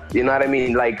Israel. You know what I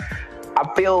mean? Like, I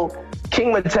feel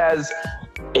King Mataz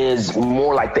is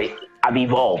more like I've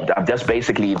evolved. I've just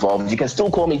basically evolved. You can still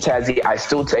call me Tazzy. I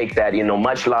still take that, you know,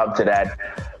 much love to that.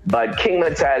 But King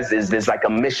Mataz there's like a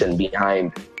mission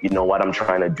behind, you know, what I'm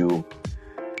trying to do.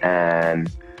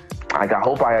 And like, I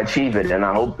hope I achieve it, and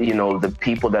I hope, you know, the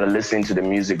people that are listening to the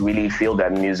music really feel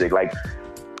that music. Like,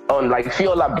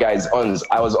 feel up, guys.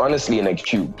 I was honestly in a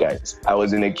queue, guys. I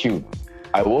was in a queue.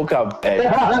 I woke up and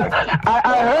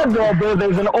I heard that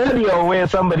there's an audio where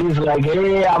somebody's like,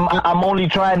 "Hey, I'm only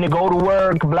trying to go to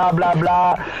work, blah blah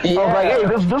blah." Yeah. I was like, "Hey,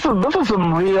 this is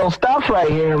some real stuff right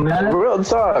here, man. Real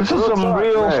talk. This is some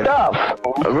real stuff.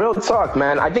 Real talk,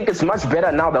 man. I think it's much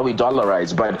better now that we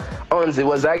dollarize, but it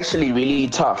was actually really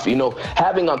tough. You know,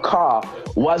 having a car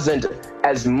wasn't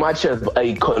as much of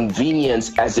a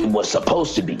convenience as it was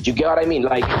supposed to be. Do you get what I mean?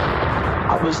 Like,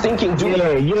 I was thinking, dude.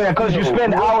 Yeah, because you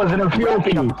spend hours in a fuel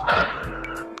queue.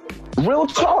 Real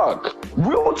talk.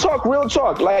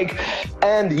 Like,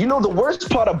 and you know, the worst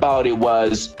part about it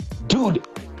was, dude,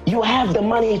 you have the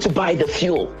money to buy the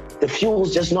fuel. The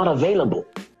fuel's just not available.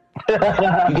 You get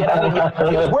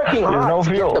it? You're working hard no to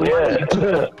fuel, get the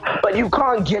money, but you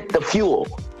can't get the fuel,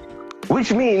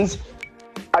 which means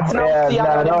it's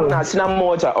not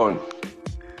motor on.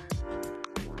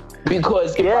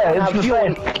 Because if I don't have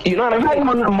fuel, you know what I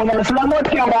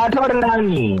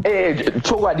mean?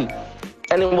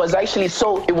 And it was actually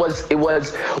it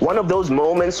was one of those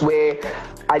moments where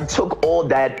I took all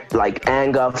that like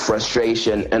anger,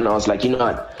 frustration, and I was like, you know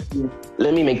what?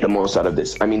 Let me make the most out of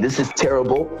this. I mean, this is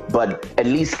terrible, but at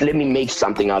least let me make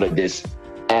something out of this.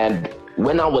 And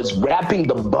when I was rapping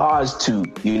the bars to,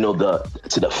 you know,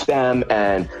 to the fam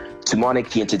and to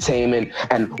Monarchy Entertainment,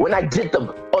 and when I did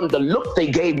on the look they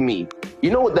gave me,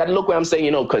 you know that look where I'm saying,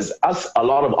 you know, because a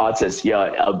lot of artists,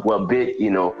 were a bit,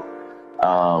 you know,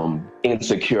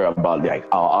 insecure about like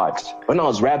our art. When I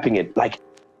was rapping it, like,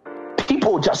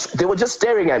 people they were just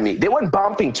staring at me. They weren't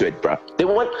bumping to it, bro. They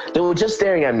were just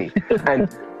staring at me. And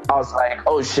I was like,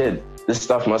 oh shit, this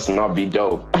stuff must not be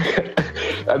dope.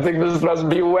 I think this must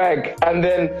be whack. And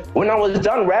then when I was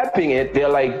done rapping it, they're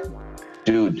like,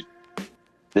 dude,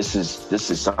 this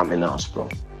is something else, bro.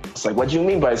 It's like, what do you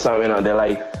mean by something else? They're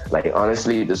like,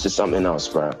 honestly, this is something else,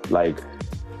 bro. Like,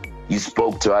 you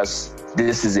spoke to us.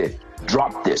 This is it.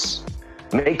 Drop this.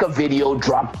 Make a video,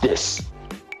 drop this.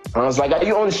 And I was like, are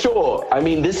you unsure? I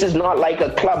mean, this is not like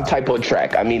a club type of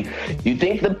track. I mean, you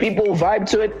think the people vibe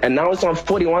to it? And now it's on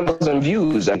 41,000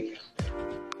 views. And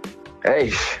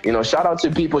hey, you know, shout out to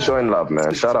people showing love,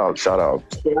 man. Shout out.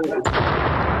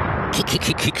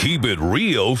 Keep It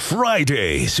Real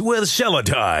Fridays with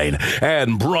Celatine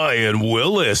and Brian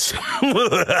Willis.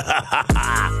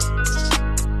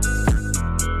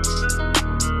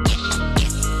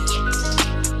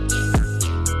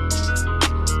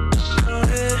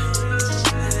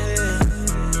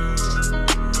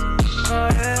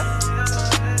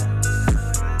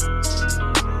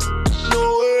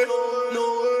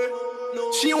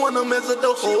 mess at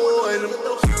the horn.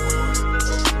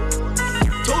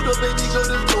 Told her baby go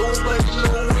this nobody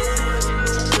know.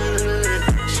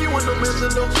 She wanna mess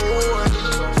at the horn.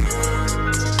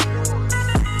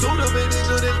 Told her baby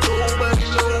go this nobody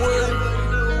know.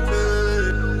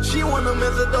 She wanna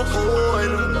mess at the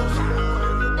horn.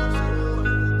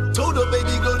 Told her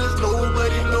baby go this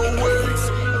nobody know.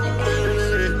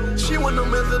 She wanna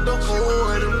mess at the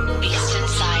horn. Eastern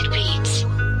Side Beats.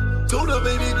 Told her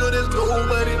baby go this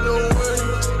nobody know.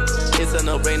 It's a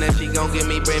no-brainer, she gon' give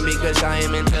me brain because I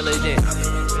am intelligent.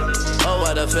 Oh,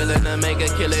 what a feeling to make a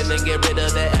killing and get rid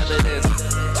of the evidence.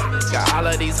 Got all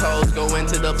of these hoes go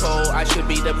into the poll, I should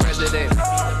be the president.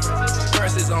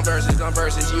 Verses on verses on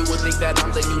verses, you would think that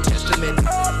I'm the New Testament.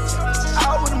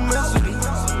 I wouldn't mess with him.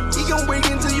 He gon' break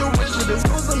into your residence,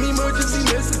 cause some emergency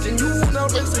messaging. You won't not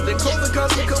resident, call the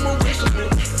cops to come arrest me.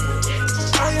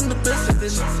 I am the best at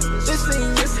this. This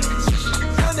ain't missing.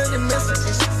 How did the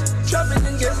messages? Trapping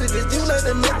and guessing this. You like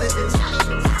the Methodist.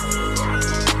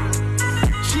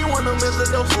 She wanna mess at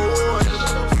the horn.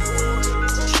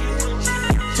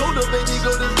 Told her baby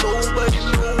go this nobody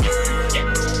know.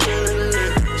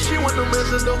 She wanna mess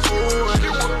at the horn.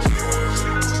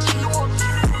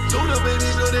 Told her baby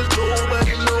go this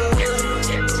nobody know.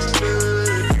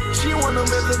 She wanna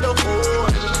mess at the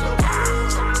horn.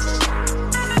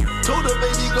 Told her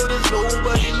baby go this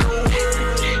nobody know.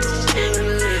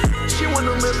 She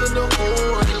wanna mess at the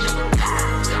horn.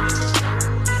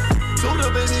 Told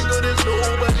her baby go this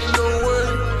nobody know.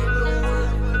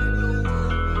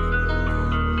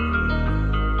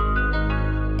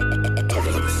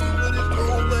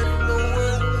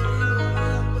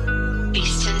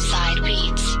 Eastern Side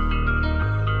Beats.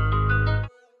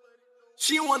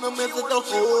 She wanna mess at the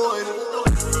horn.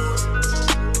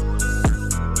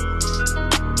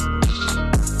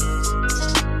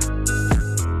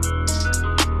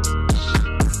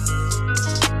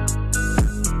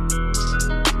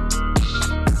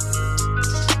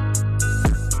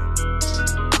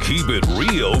 Keep It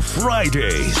Real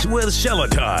Fridays with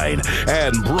Celatine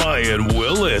and Brian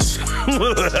Willis.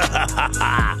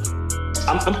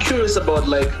 I'm curious about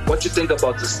like what you think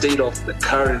about the state of the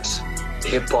current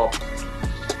hip hop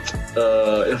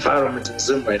environment in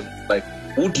Zim right now. Like,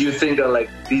 who do you think are like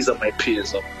these are my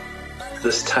peers of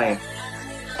this time?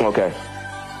 Okay.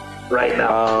 Right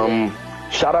now.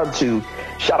 Shout out to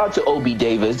Obi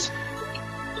Davis.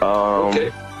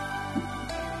 Okay.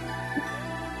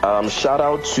 Shout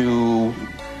out to.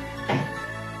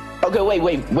 Okay,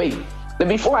 wait.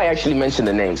 Before I actually mention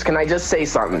the names, can I just say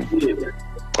something? Yeah.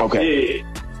 Okay. Yeah.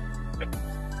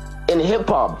 In hip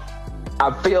hop,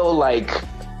 I feel like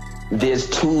there's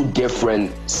two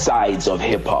different sides of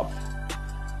hip hop.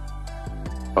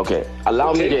 Okay,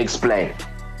 allow me to explain.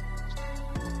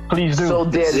 Please do. So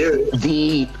there's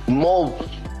the more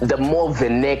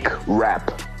Vinik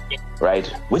rap, right?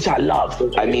 Which I love.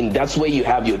 I mean, that's where you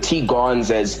have your T-Gons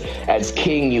as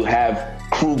king. You have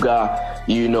Kruger,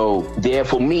 you know, there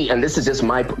for me, and this is just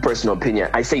my personal opinion.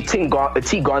 I say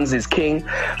T-Gons is king,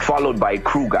 followed by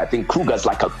Kruger. I think Kruger's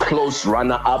like a close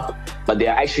runner-up, but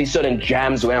there are actually certain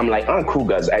jams where I'm like,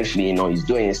 Kruger's actually, you know, he's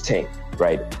doing his thing,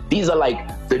 right? These are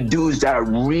like the dudes that are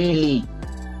really,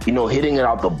 you know, hitting it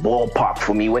out the ballpark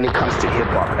for me when it comes to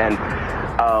hip-hop. And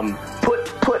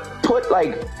put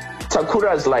like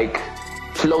Takura's like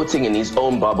floating in his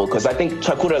own bubble, because I think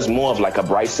Takura's more of like a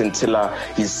Bryson Tiller.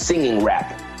 He's singing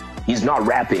rap. He's not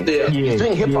rapping. Yeah. He's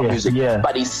doing hip hop music,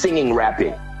 but he's singing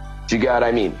rapping. Do you get what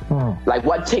I mean? Like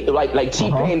what like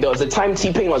T-Pain, there was a time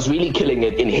T-Pain was really killing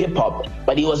it in hip hop,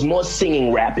 but he was more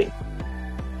singing rapping.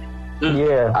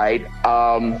 Yeah. Right?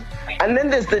 And then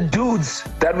there's the dudes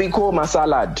that we call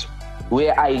Masalad,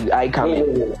 where I come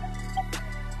in.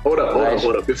 Hold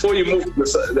up. Before you move,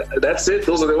 that's it?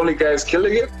 Those are the only guys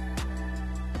killing it?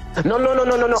 No.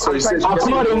 So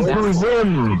According to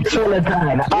him,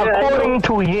 Celatine. According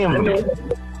to him.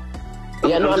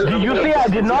 Yeah, no, Did you see I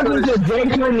did not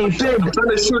interject when he said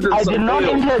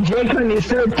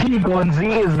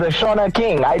T-Gonzi is the Shona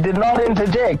King? I did not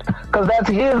interject because that's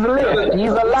his list. He's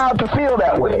allowed to feel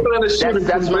that way.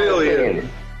 That's my opinion.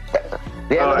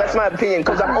 Yeah, no, that's my opinion,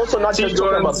 because I'm also not just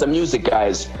talking about the music,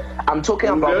 guys. I'm talking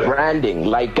about branding.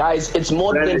 Like, guys, it's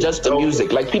more than just the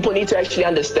music. Like, people need to actually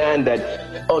understand that,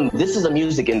 this is a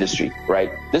music industry,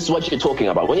 right? This is what you're talking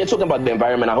about. When you're talking about the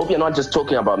environment, I hope you're not just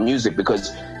talking about music,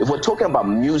 because if we're talking about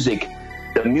music,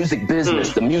 the music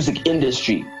business, the music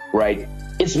industry, right?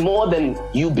 It's more than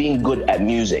you being good at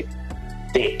music.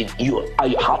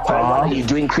 How are you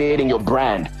doing creating your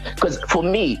brand? Because for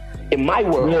me, in my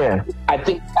world, I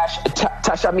think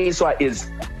Tasha Miswa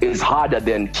is harder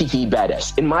than Kiki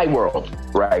Badass in my world,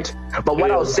 right? But what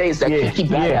I'll say is that Kiki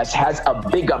Badass has a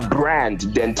bigger brand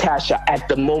than Tasha at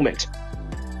the moment.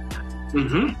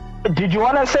 Mm-hmm. Did you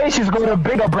want to say she's got a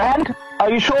bigger brand?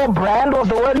 Are you sure brand was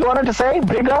the word you wanted to say?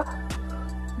 Bigger?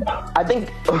 I think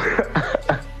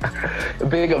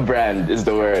bigger brand is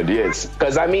the word, yes.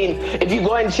 Because I mean, if you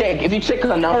go and check, if you check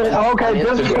her numbers, okay,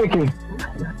 just checking.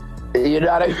 You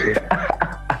know what I mean?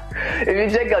 If you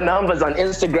check her numbers on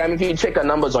Instagram, if you check her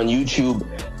numbers on YouTube,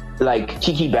 like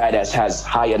Kiki Badass has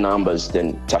higher numbers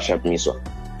than Tasha Miswa.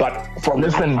 But from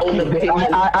listen,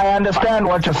 I understand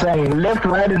what you're saying. Left,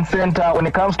 right, and center. When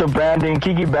it comes to branding,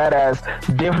 Kiki Badass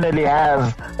definitely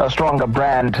has a stronger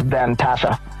brand than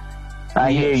Tasha.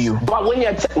 I hear you. But when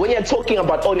you're talking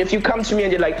about, if you come to me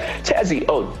and you're like, Tazzy,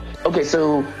 okay,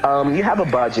 so you have a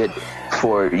budget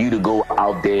for you to go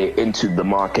out there into the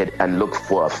market and look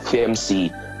for a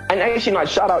FMC. And actually, no,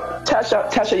 shout out Tasha.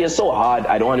 Tasha, you're so hard.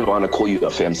 I don't even want to call you a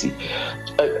FMC,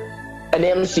 an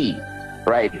MC.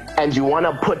 Right, and you want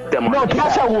to put them on. No,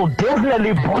 Tasha will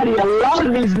definitely body a lot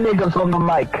of these niggas on the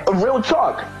mic. Real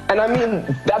talk. And I mean,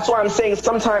 that's why I'm saying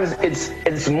sometimes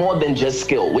it's more than just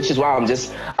skill, which is why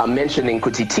I'm mentioning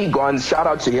Kuti T. Gons. Shout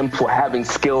out to him for having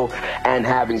skill and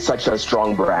having such a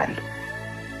strong brand.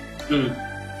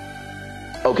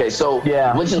 Okay, so you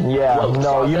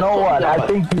know what? I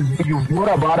think you've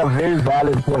brought about a very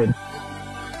valid point.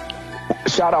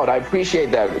 Shout out, I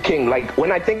appreciate that, King. Like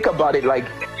when I think about it, like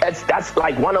that's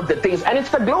like one of the things, and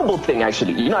it's a global thing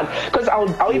actually. You know, because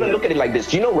I'll even look at it like this.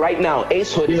 Do you know right now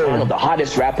Ace Hood is one of the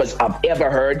hottest rappers I've ever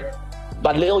heard,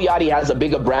 but Lil Yachty has a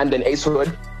bigger brand than Ace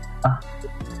Hood.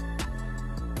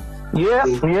 Yep.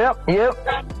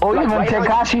 Or like even right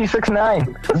Tekashi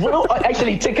 6ix9ine. Well,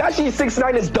 actually, Tekashi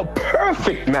 6ix9ine is the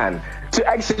perfect man to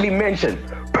actually mention.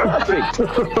 Perfect.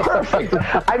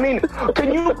 I mean,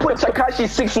 can you put Tekashi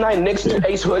 6ix9ine next to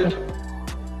Ace Hood?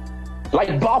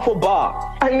 Like bar for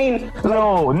bar. I mean,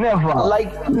 no, never. Like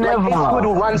Ace Hood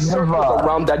will run circles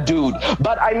around that dude.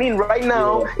 But I mean, right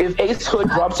now, if Ace Hood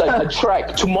drops a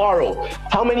track tomorrow,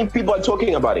 how many people are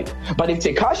talking about it? But if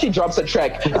Tekashi drops a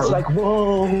track, it's like,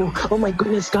 whoa, oh my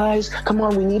goodness, guys, come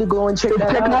on, we need to go and check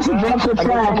that out. If Tekashi drops a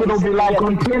track, it'll be like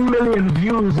on 10 million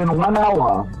views in 1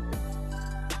 hour.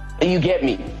 You get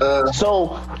me?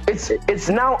 So it's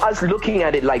now us looking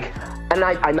at it like, and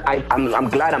I'm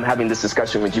glad I'm having this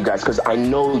discussion with you guys because I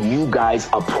know you guys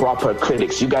are proper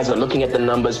critics. You guys are looking at the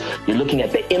numbers. You're looking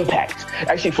at the impact.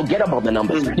 Actually, forget about the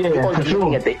numbers. You're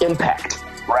looking at the impact,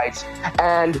 right?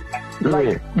 And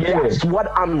that's what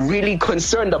I'm really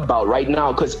concerned about right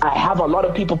now because I have a lot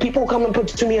of people come and put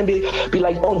to me and be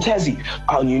like, Tazzy,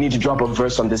 you need to drop a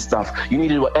verse on this stuff. You need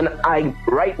to, and I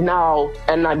right now,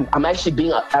 and I'm actually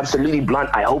being absolutely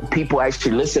blunt. I hope people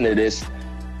actually listen to this.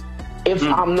 If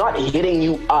I'm not hitting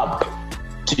you up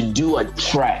to do a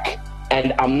track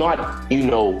and I'm not,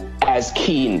 as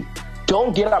keen,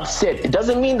 don't get upset. It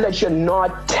doesn't mean that you're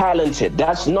not talented.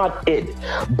 That's not it.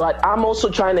 But I'm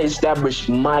also trying to establish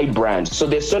my brand. So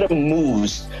there's certain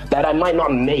moves that I might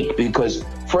not make because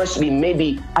firstly,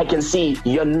 maybe I can see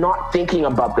you're not thinking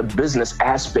about the business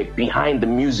aspect behind the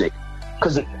music.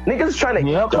 Because niggas trying to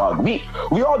eat, dog. We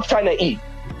all trying to eat.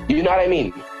 You know what I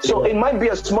mean? So it might be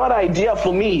a smart idea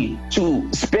for me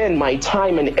to spend my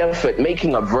time and effort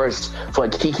making a verse for a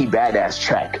Kiki Badass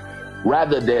track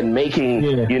rather than making,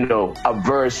 a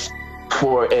verse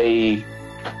for actually,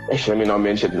 let me not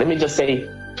mention, let me just say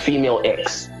female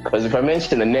X. Because if I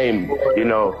mention the name,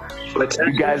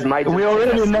 you guys might... We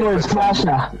already know it's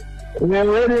Tasha.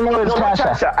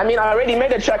 Tasha. I mean, I already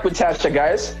made a track with Tasha,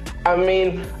 guys. I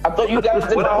mean, I thought you guys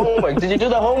did the homework. Did you do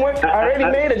the homework? I already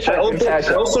made a track with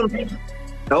Tasha.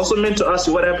 I also meant to ask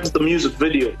you what happened to the music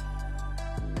video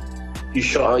you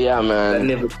shot. Oh, yeah, man. That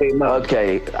never came out.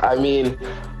 Okay. I mean,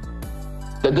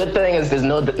 the good thing is there's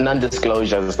no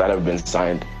non-disclosures that have been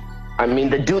signed. I mean,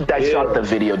 the dude that shot the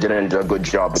video didn't do a good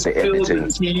job with the editing.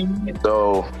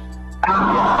 So,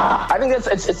 I think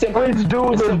it's simple. Which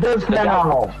dude is this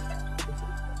now?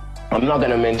 I'm not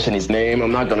going to mention his name.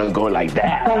 I'm not going to go like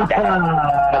that.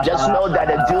 I just know that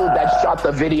the dude that shot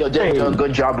the video didn't do a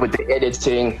good job with the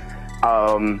editing.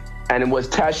 And it was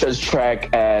Tasha's track,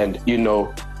 and I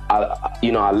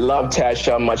love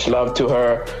Tasha, much love to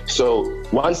her. So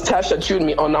once Tasha tuned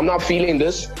me on, I'm not feeling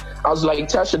this. I was like,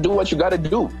 Tasha, do what you gotta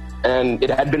do. And it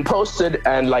had been posted,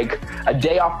 and like a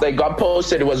day after it got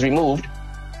posted, it was removed.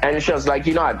 And she was like,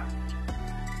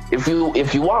 if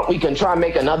you want, we can try and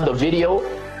make another video,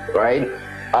 right?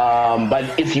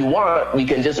 But if you want, we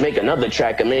can just make another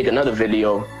track and make another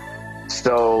video.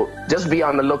 So just be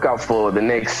on the lookout for the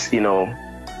next,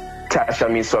 Tasha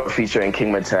Miso featuring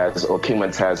King Mataz or King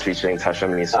Mataz featuring Tasha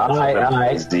Miso. All right.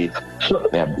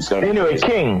 Anyway,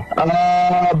 King,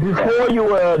 before you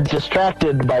were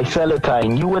distracted by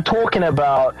Celatine, you were talking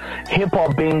about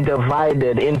hip-hop being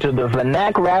divided into the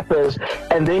vernac rappers,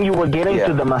 and then you were getting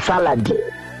to the Masaladi.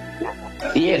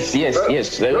 Yes.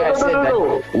 Like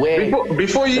No.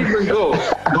 Before you even go.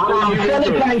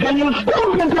 Celatine, can you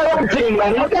stop interrupting,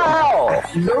 man? What the hell?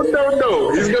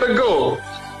 No. He's gonna go.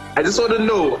 I just want to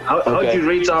know how do you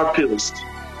rate our pills?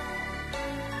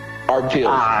 Our pills.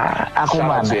 Shout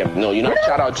out to him. No,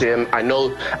 shout out to him. I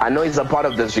know he's a part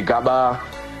of the Zigaba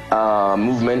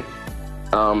movement.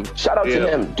 Shout out to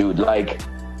him, dude. Like,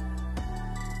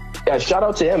 yeah, shout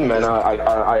out to him, man.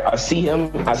 I see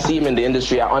him. I see him in the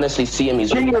industry. I honestly see him.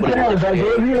 He's King Mataz, I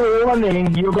gave you a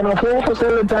warning. You're gonna fall for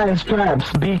Celatine's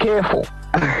traps. Be careful.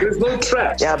 There's no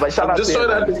traps. Yeah, but shout out to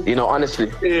him.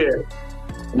 Honestly. Yeah.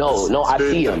 No, I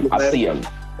see him.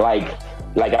 Like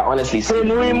I honestly see him.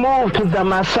 Can we move to the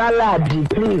Masaladi,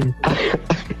 please?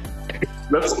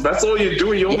 That's all you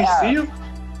do. You only see him.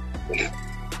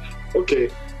 Okay.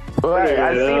 Right,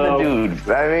 I see the dude.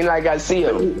 I mean, like, I see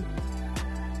him.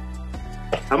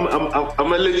 I'm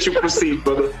gonna let you proceed,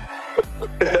 brother.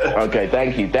 Okay,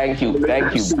 thank you.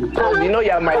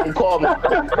 You're my Mukoma.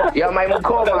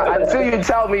 Until you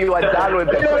tell me you are done with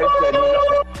the question,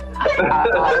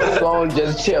 I'm going to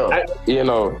just chill. I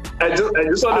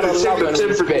just wanted to check the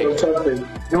temperature.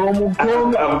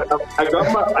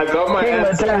 I got my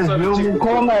answer. Your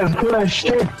Mukoma is full of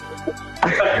shit.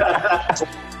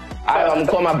 I'm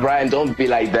Mukoma, Brian. Don't be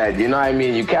like that. You know what I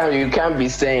mean? You can't be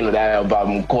saying that about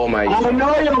Mukoma. I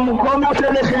know you're Mukoma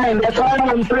Celatine. That's why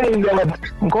I'm saying that.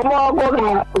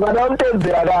 Mukoma, but don't take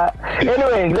that.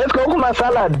 Anyway, let's go to my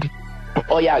salad.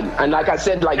 Oh yeah, and like I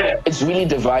said, like it's really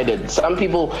divided. Some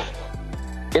people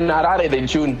in Harare they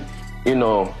tune,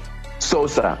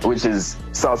 Sosa, which is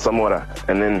South Samora,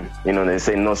 and then they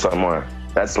say no Samora.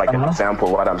 That's like an example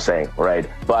of what I'm saying, right?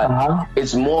 But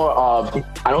it's more of,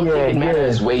 I don't think it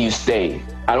matters where you stay.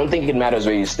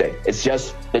 It's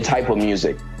just the type of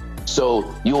music. So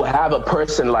you'll have a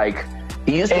person like,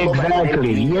 he used to look like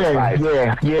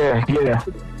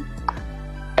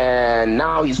and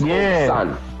now he's called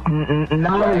Son.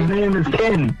 Now his name is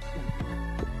Ken.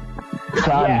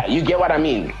 Son. Yeah, you get what I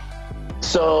mean.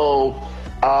 So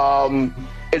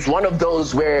it's one of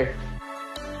those where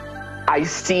I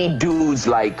see dudes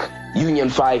like Union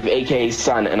 5, aka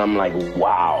Son, and I'm like,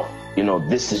 wow,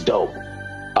 this is dope.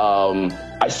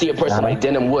 I see a person like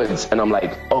Denim Woods, and I'm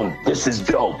like, oh, this is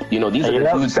dope. These are the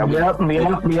dudes that we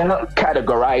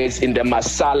categorize in the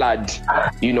Masalad,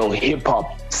 hip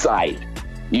hop side.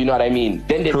 You know what I mean?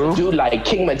 Then there's a dude like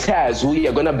King Mataz, who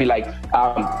you're gonna be like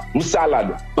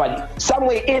Musalad, but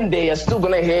somewhere in there you're still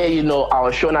gonna hear,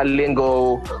 our Shona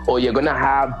lingo, or you're gonna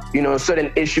have,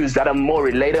 certain issues that are more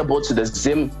relatable to the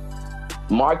Zim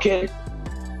market.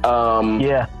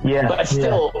 But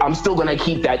still, I'm still gonna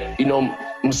keep that,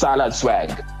 Musalad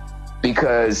swag.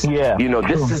 Because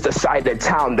this is the side of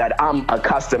town that I'm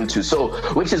accustomed to. So,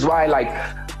 which is why, like,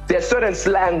 there's certain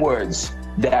slang words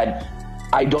that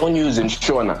I don't use in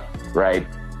Shona, right?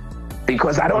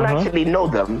 Because I don't actually know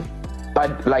them.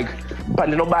 But like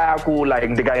Pandinobayaku,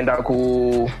 like the guy in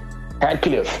Daku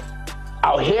Headcliff,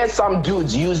 I'll hear some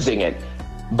dudes using it,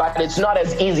 but it's not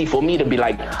as easy for me to be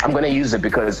like, I'm gonna use it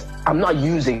because I'm not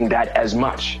using that as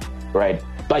much, right?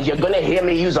 But you're gonna hear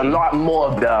me use a lot more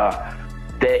of the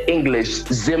English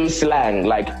Zim slang.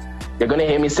 Like, you're gonna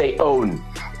hear me say own,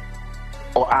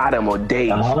 or Adam, or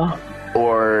Dave,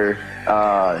 or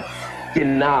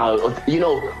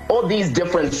all these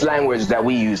different slang words that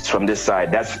we use from this side.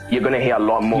 You're gonna hear a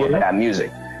lot more of that music.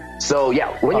 So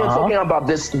yeah, when you're talking about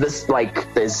this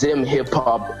like the Zim hip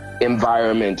hop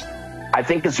environment, I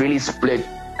think it's really split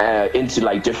into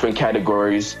like different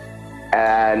categories,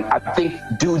 and I think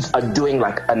dudes are doing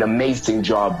like an amazing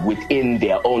job within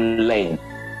their own lane.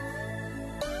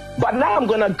 But now I'm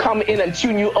gonna come in and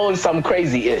tune you on some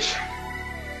crazy ish.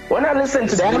 When I listen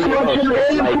to I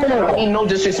mean, no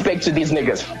disrespect to these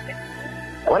niggas.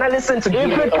 When I listen to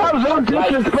if it comes out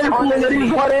disrespectful, it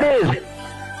is what it is.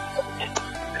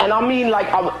 And I mean, like,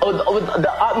 with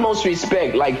the utmost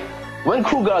respect, like, when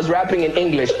Kruger was rapping in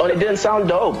English, it didn't sound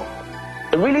dope.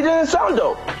 It really didn't sound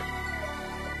dope.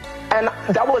 And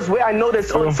that was where I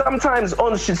noticed sometimes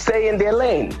on should stay in their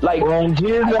lane. Like, when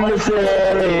Jesus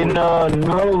say no,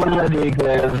 nobody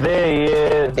can say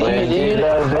it. When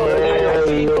Jesus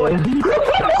say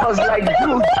I was like,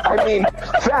 dude, I mean,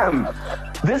 fam,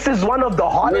 this is one of the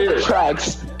hottest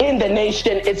tracks in the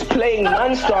nation. It's playing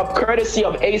non-stop, courtesy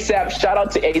of ASAP. Shout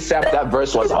out to ASAP. That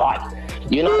verse was hot.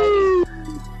 You know what I mean?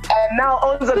 And now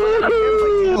Onza gonna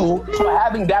remember you for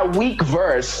having that weak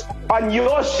verse on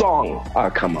your song. Oh,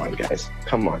 come on, guys.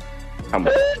 Come on. Come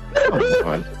on.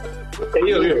 Hey,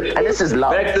 yo. And this is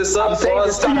love. Back this up,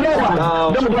 boss.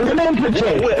 No, but let me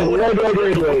interject. Wait.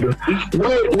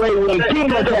 King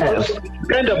Mataz.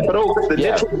 Kind of broke. The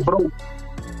network broke.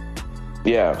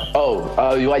 Yeah.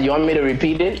 Oh, you want me to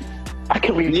repeat it? I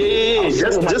can repeat it. Yeah.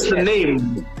 Just the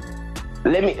name.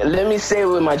 Let me say it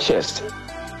with my chest.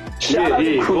 Shout out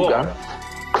to Kruger.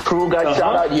 Kruger,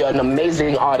 shout out, you're an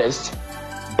amazing artist.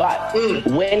 But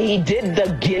when he did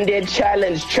the Ginde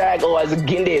challenge track, or as a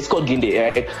Ginde, it's called Ginde,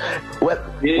 right?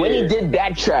 When he did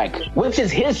that track, which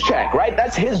is his track, right?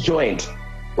 That's his joint,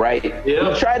 right?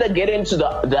 Yeah. He tried to get into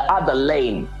the other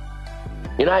lane.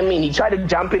 You know what I mean? He tried to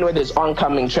jump in with his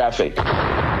oncoming traffic.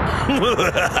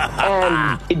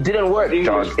 And it didn't work,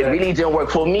 Josh. It really didn't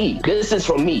work for me. This is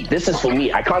for me.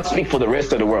 I can't speak for the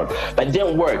rest of the world. But it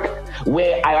didn't work.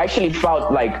 Where I actually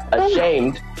felt like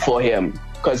ashamed for him.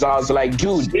 Because I was like,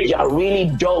 dude, you're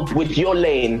really dope with your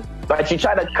lane. But you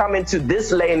try to come into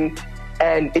this lane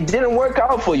and it didn't work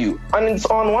out for you. And it's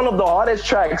on one of the hardest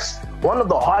tracks, one of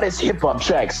the hardest hip-hop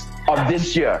tracks of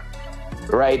this year,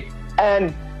 right?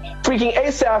 And freaking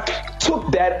ASAP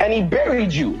took that and he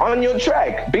buried you on your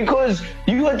track because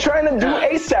you were trying to do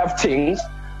ASAP things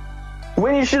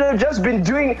when you should have just been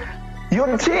doing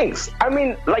your things. I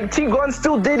mean, like T-Gun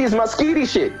still did his Maskiri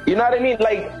shit. You know what I mean?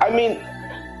 Like, I mean,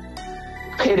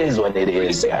 it is what it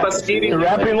is.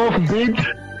 Rapping off beat.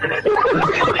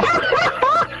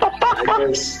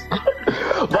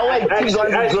 But wait,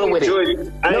 T-Gun is good with it.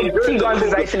 No, T-Gun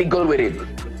is actually good with it.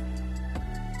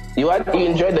 You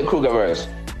enjoyed the Kruger verse?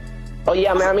 Oh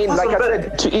yeah, man. I mean, like I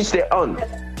said, to each their own.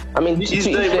 I mean, to each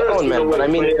their own, man. But I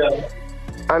mean,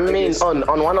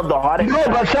 on one of the hardest. No,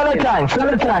 but Celatine.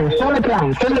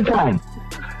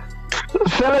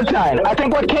 I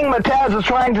think what King Mataz is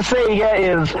trying to say here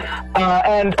is,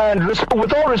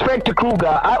 with all respect to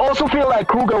Kruger, I also feel like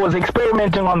Kruger was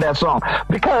experimenting on that song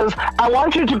because I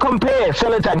want you to compare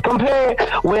compare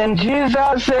when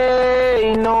Jesus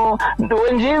say no,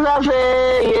 when Jesus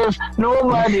say yes,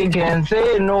 nobody can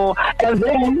say no, and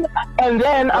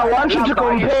then I want you to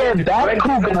compare that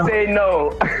Kruger. Say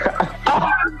no.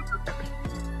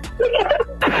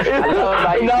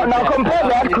 Now compare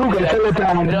that Kruger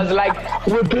Celatine. It was like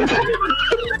with this.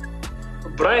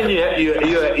 Brian, you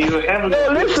haven't. No,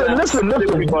 listen.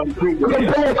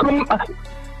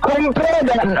 Compare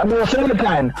that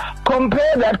Celatine.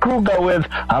 Compare that Kruger with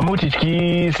Hamuti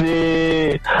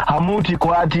Kise, Hamuti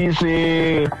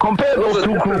Kwatise. Compare those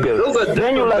two Krugers.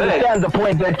 Then you'll understand the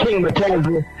point that King Mataz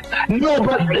is. No,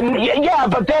 but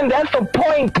then that's the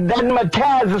point that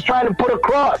Mataz is trying to put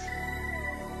across.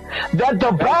 That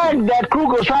the bag that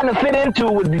Kruger was trying to fit into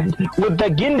with the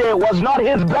Ginde was not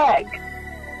his bag.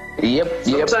 Yep.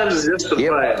 Sometimes it's just the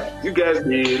vibe. You guys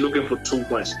be looking for too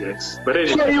much, guys. But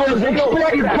anyway.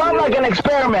 It felt like an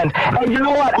experiment. And you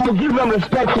know what? I'll give him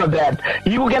respect for that.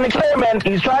 You can experiment.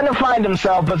 He's trying to find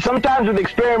himself. But sometimes with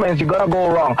experiments, you're going to go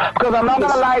wrong. Because I'm not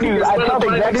going to lie to you. I felt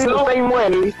exactly the same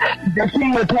way that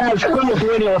King Mataz felt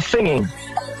when he was singing.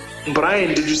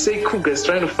 Brian, did you say Kruger is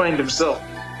trying to find himself?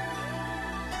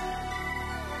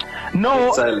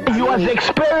 No, he was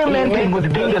experimenting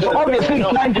with Ginde. So obviously he's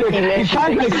trying to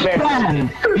expand.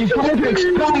 He's trying to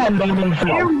expand on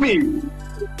himself.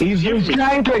 He's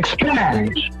trying to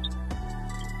expand.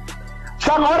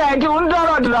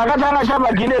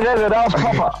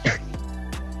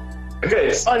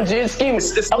 Okay. On G scheme,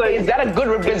 is that a good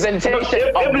representation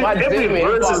of what every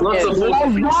verse is not supposed to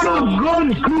be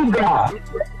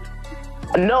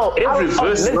No,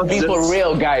 let's be for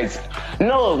real, guys.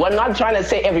 No, we're not trying to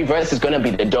say every verse is going to be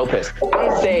the dopest.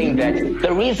 I'm saying that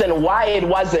the reason why it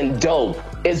wasn't dope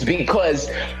is because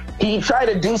he tried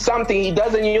to do something he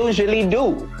doesn't usually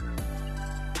do.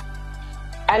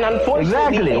 And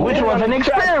unfortunately, which was an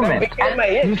experiment.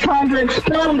 He's trying to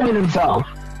experiment on himself.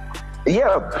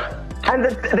 Yeah. And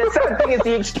the sad thing is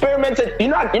he experimented. You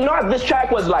know what this track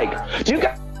was like? Do you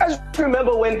guys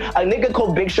remember when a nigga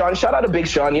called Big Sean, shout out to Big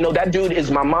Sean, you know, that dude is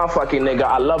my motherfucking nigga.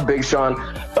 I love Big Sean.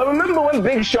 But remember when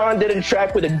Big Sean did a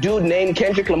track with a dude named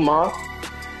Kendrick Lamar?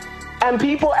 And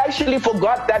people actually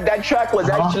forgot that track was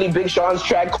actually Big Sean's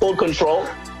track called Control.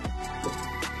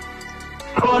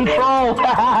 Control. You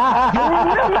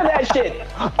remember that shit?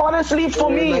 Honestly,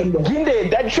 for me, Ginde,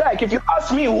 that track, if you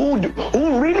ask me who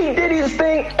really did his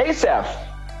thing, ASAP.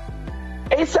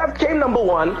 ASAP came number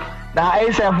one. Nah,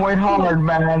 ASAP went hard,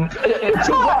 man.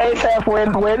 ASAP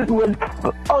went.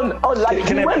 Like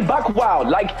he went back wild.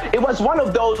 Like it was one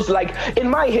of those. Like in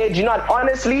my head, you know,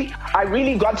 honestly, I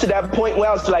really got to that point where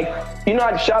I was like, you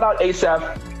know, shout out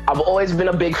ASAP. I've always been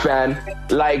a big fan.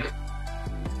 Like,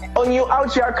 on you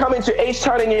out here coming to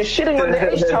H-Town and you're shitting on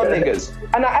the H-Town niggas.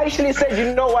 And I actually said,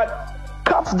 you know what?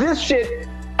 Cuff this shit.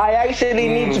 I actually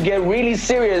need to get really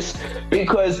serious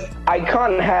because I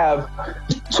can't have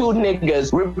two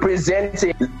niggas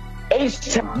representing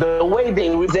H-Town the way they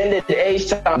represented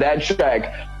H-Town that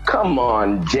track. Come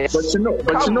on, Jens. But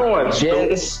you know what?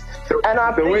 Jens. And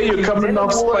I the way you're coming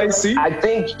off spicy. I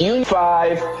think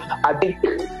U5, I think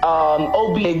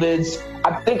OB Davids,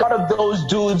 I think all of those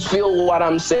dudes feel what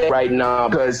I'm saying right now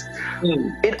because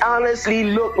it honestly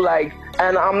looked like,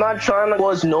 and I'm not trying to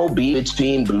cause no beef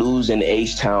between Blues and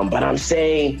H-Town, but I'm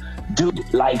saying,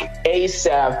 dude, like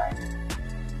ASAP,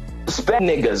 spent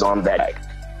niggas on that.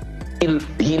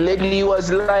 He literally was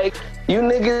like, you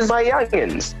niggas my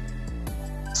youngins.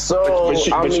 So,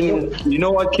 you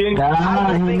know what, King?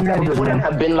 I think that it wouldn't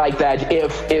have been like that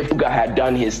if Uga had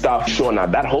done his stuff. Sure, now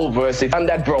that whole verse, and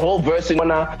that whole verse,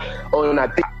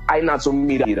 I not so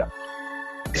meet either.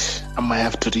 I might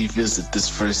have to revisit this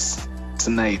verse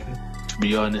tonight, to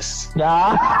be honest.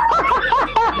 Yeah.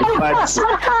 But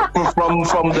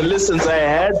from the listens I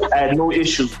had no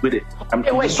issues with it.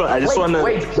 Wait,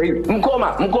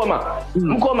 Mkoma.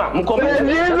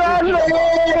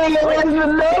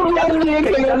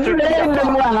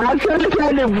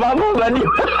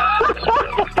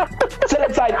 Set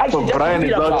aside, I should Brian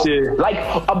is out here. Like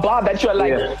a bar that you're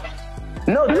like. Yeah.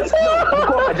 No,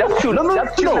 Mkoma, just shoot.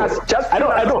 I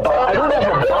don't have a bar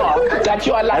that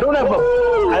you are like. I don't have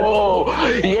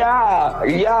a.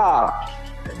 Yeah.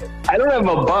 I don't have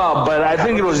a bar, but I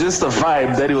think it was just a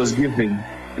vibe that he was giving.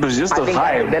 It was just a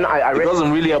vibe. It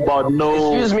wasn't really about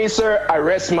no. Excuse me, sir. I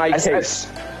rest my case.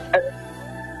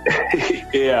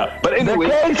 Yeah, but anyway,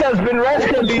 the case has been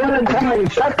rested 7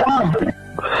 times. Shut up.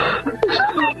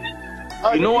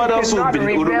 You know what else would have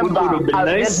been nice?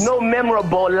 There's no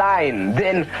memorable line.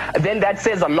 Then that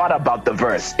says a lot about the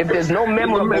verse. If there's no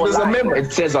memorable line,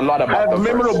 it says a lot about the verse. I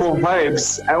have memorable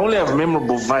vibes. I only have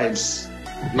memorable vibes,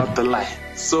 not the line.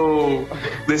 So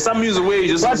there's some music where you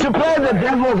just. But to play the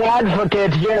devil's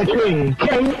advocate here, King.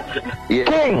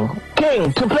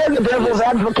 To play the devil's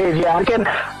advocate here, I can.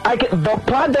 The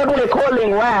part that we're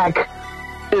calling whack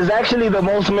is actually the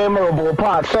most memorable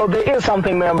part. So there is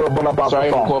something memorable about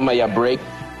the song. Sorry, your break.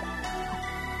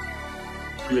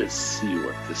 Let's see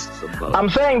what this is about. I'm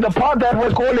saying the part that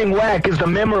we're calling whack is the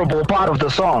memorable part of the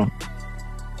song.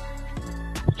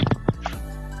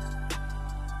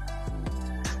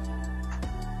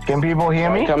 Can people hear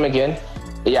me? Come again?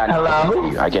 Yeah.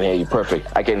 Hello? I can hear you perfect.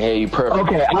 Okay,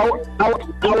 I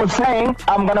was saying,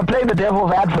 I'm going to play the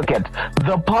devil's advocate.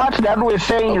 The part that we're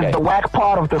saying is the whack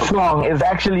part of the song is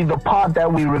actually the part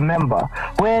that we remember.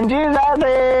 When Jesus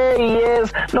says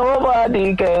yes,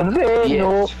 nobody can say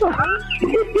no.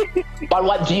 But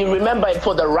what, do you remember it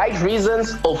for the right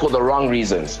reasons or for the wrong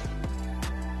reasons?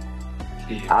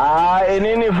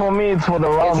 For me, it's for the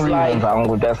wrong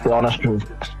reasons. That's the honest truth.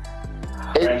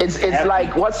 It's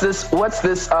like what's this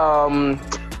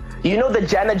you know the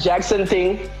Janet Jackson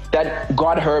thing that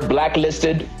got her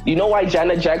blacklisted? You know why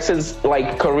Janet Jackson's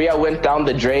career went down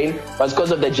the drain? Was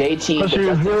because of the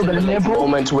JT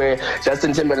moment where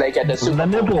Justin Timberlake at the Super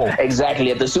Bowl.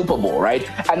 Exactly, at the Super Bowl, right?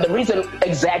 And the reason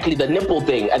the nipple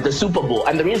thing at the Super Bowl,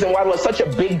 and the reason why it was such a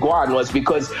big guan was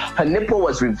because her nipple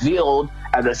was revealed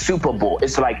at the Super Bowl.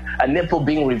 It's like a nipple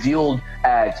being revealed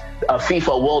at a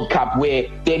FIFA World Cup where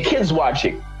there are kids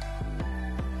watching.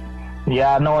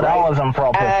 Yeah, no, that wasn't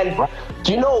proper. And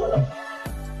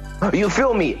you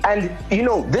feel me? And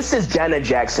this is Janet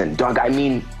Jackson, dog. I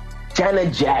mean,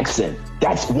 Janet Jackson.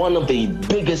 That's one of the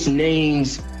biggest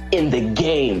names in the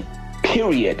game,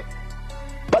 period.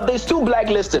 But they still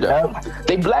blacklisted her.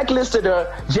 They blacklisted her.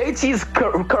 JT's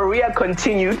career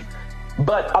continued.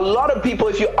 But a lot of people,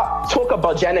 if you talk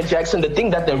about Janet Jackson, the thing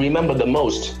that they remember the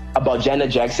most about Janet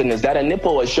Jackson is that a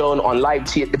nipple was shown on live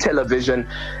television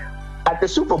at the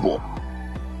Super Bowl.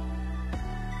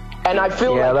 And I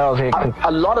feel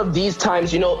a lot of these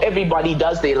times, everybody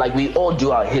does we all do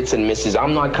our hits and misses.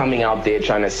 I'm not coming out there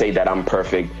trying to say that I'm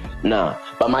perfect. Nah.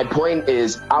 But my point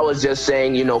is, I was just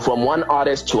saying, from one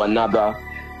artist to another,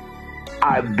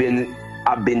 I've been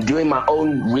doing my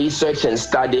own research and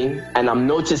studying, and I'm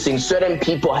noticing certain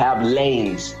people have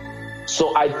lanes.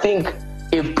 So I think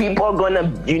if people are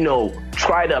gonna,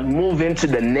 try to move into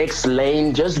the next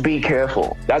lane, just be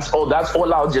careful. That's all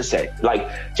I'll just say.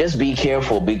 Just be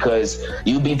careful, because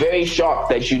you'll be very shocked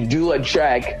that you do a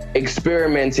track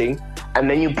experimenting, and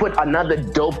then you put another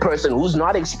dope person who's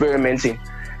not experimenting,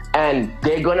 and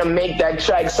they're gonna make that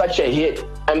track such a hit,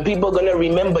 and people are gonna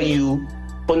remember you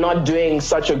for not doing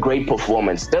such a great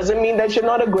performance. Doesn't mean that you're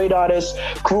not a great artist.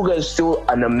 Kruger is still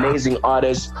an amazing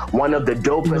artist, one of the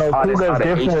dopest artists out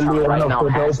of H-Town right now,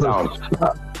 hands down.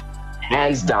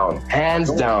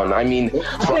 Hands down. I mean,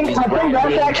 I think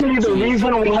that's actually the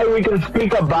reason why we can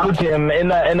speak about him in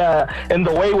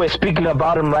the way we're speaking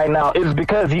about him right now, is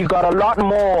because he's got a lot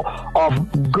more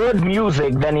of good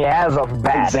music than he has of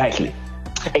bad.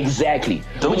 Exactly.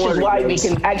 Which is why we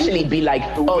can actually be like,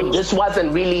 oh, this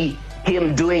wasn't really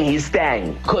him doing his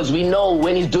thing, because we know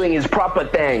when he's doing his proper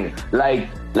thing, like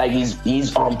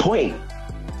he's on point.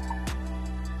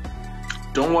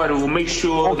 Don't worry, we'll make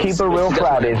sure. We'll keep it real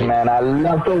Fridays, man. I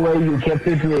love the way you kept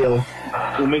it real.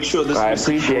 We'll make sure this. I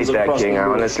appreciate that, King. I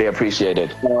honestly appreciate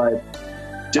it. I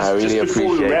really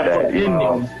appreciate that.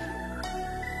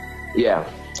 Yeah.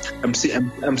 I'm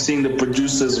seeing the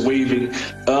producers waving.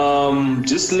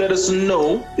 Just let us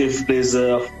know if there's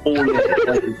a whole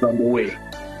that is on the way.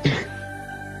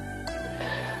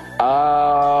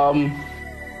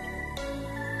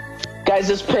 Guys,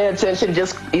 just pay attention.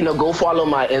 Just, go follow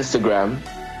my Instagram.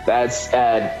 That's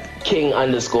at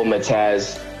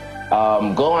King_Mataz.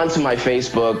 Go on to my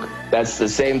Facebook. That's the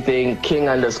same thing,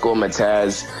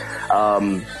 King_Mataz.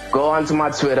 Go on to my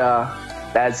Twitter.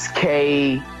 That's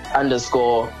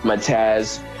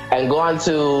K_Mataz. And go on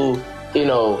to,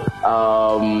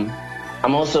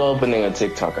 I'm also opening a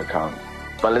TikTok account.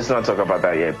 But let's not talk about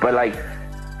that yet. But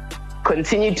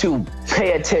continue to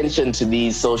pay attention to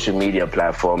these social media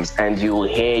platforms, and you will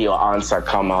hear your answer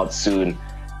come out soon.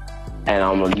 And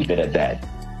I'm gonna leave it at that.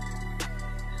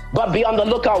 But be on the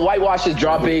lookout. Whitewash is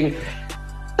dropping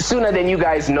sooner than you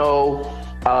guys know.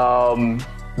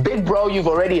 Big Bro, you've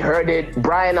already heard it.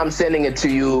 Brian, I'm sending it to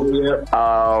you.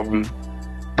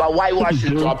 But Whitewash is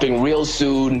dropping real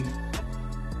soon.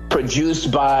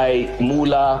 Produced by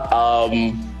Mula.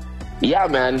 Yeah,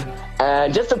 man.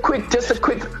 And just a quick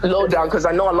lowdown, because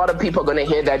I know a lot of people are going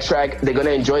to hear that track. They're going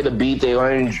to enjoy the beat. They're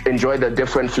going to enjoy the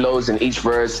different flows in each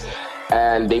verse.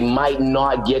 And they might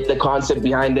not get the concept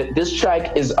behind it. This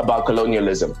track is about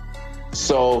colonialism.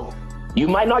 So you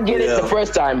might not get it the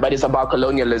first time, but it's about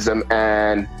colonialism.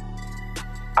 And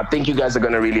I think you guys are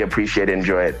going to really appreciate and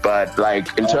enjoy it. But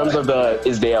in terms of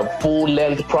is there a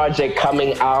full-length project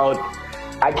coming out?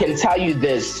 I can tell you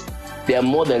this. There are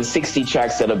more than 60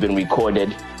 tracks that have been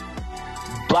recorded.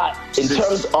 But in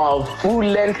terms of full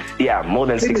length, more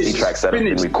than 60 tracks that have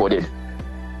been recorded.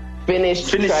 Finished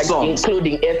tracks, songs,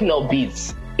 including ethno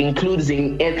beats.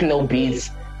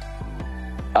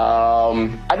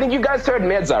 I think you guys heard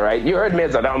Medza, right? You heard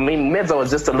Medza. I mean, Medza was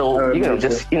just a little,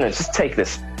 just take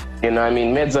this.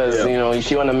 Medza is,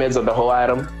 she wanna Medza the whole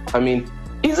item. I mean,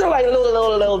 these are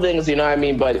little things,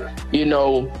 But,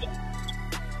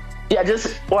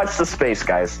 just watch the space,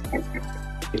 guys.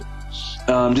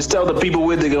 Just tell the people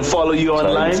where they can follow you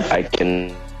online. I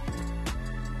can.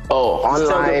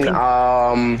 Online.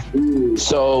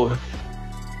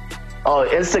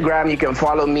 Instagram, you can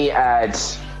follow me at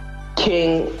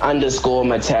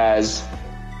King_Mataz.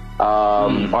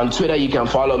 On Twitter, you can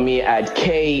follow me at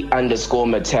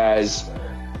K_Mataz.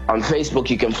 On Facebook,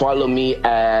 you can follow me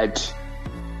at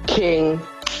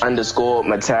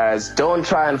King_Mataz. Don't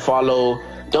try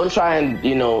and,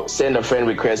 send a friend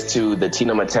request to the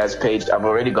Tino Mataz page. I've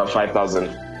already got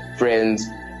 5,000 friends.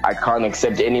 I can't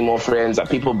accept any more friends.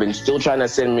 People have been still trying to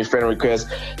send me friend requests.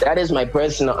 That is my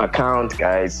personal account,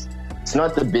 guys. It's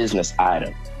not the business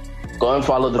item. Go and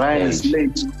follow the page.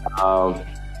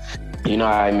 You know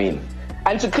what I mean?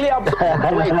 And to clear up, I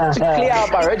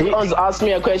heard you asked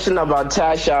me a question about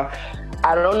Tasha.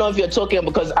 I don't know if you're talking,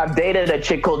 because I've dated a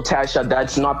chick called Tasha.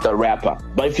 That's not the rapper.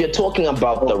 But if you're talking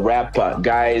about the rapper,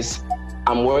 guys,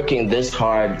 I'm working this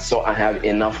hard so I have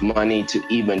enough money to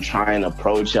even try and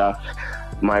approach her.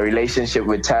 My relationship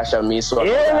with Tasha Miswa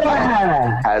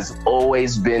has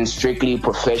always been strictly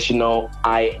professional.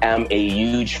 I am a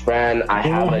huge fan. I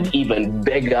have an even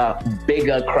bigger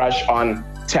crush on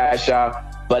Tasha.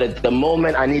 But at the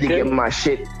moment, I need to get my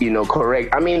shit, correct.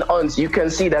 I mean, you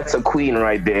can see that's a queen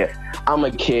right there. I'm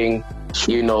a king.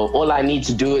 All I need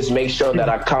to do is make sure that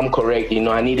I come correct.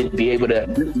 I need to be able to,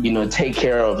 take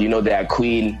care of, that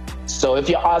queen. So if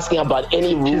you're asking about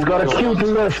any rumors, she's got a cute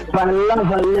lisp. I love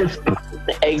her lisp.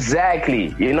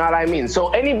 Exactly. You know what I mean? So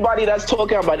anybody that's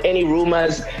talking about any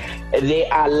rumors, they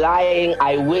are lying.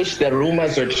 I wish the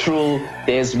rumors are true.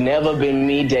 There's never been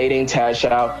me dating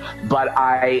Tasha, but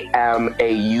I am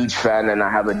a huge fan and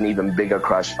I have an even bigger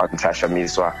crush on Tasha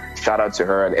Miswa. Shout out to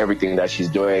her and everything that she's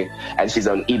doing. And she's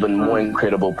an even more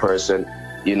incredible person.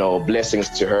 Blessings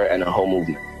to her and her whole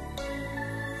movement.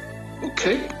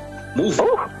 Okay. Move.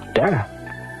 Oh, damn.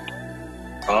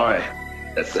 All right.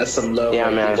 That's some love. Yeah,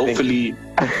 man. Hopefully,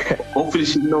 Hopefully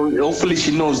she knows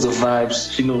the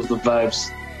vibes. She knows the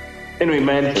vibes. Anyway,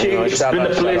 man, King, it's been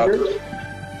a pleasure.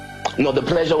 No, the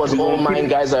pleasure was all mine,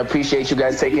 guys. I appreciate you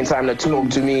guys taking time to talk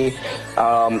to me.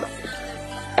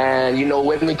 And, you know,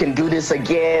 when we can do this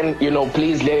again, you know,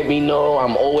 please let me know.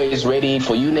 I'm always ready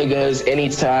for you niggas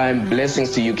anytime.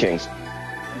 Blessings to you, Kings.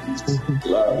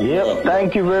 Yep,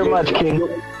 thank you very much, King.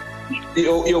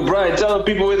 Yo, Brian, tell the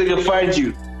people where they can find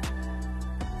you.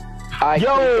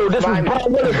 Yo, this is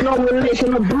Brian Willis, no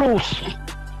relation to Bruce.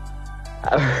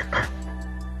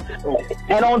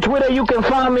 And on Twitter, you can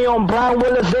find me on Brian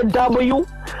Willis ZW.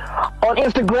 On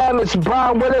Instagram, it's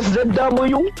Brian Willis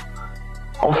ZW.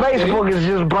 On Facebook, it's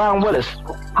just Brian Willis.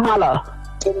 Holla.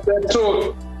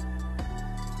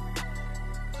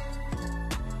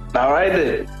 All right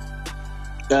then.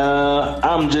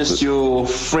 I'm just your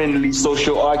friendly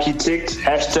social architect.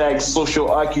 #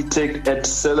 social architect at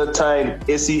Seletine,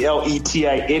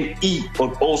 SELETINE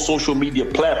on all social media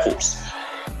platforms.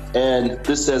 And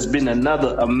this has been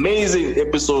another amazing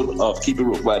episode of Keep It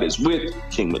Real Fridays with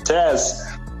King Mataz.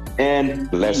 And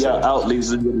we are out,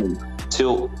 ladies and gentlemen.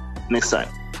 Till next time.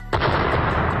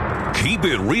 Keep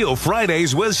It Real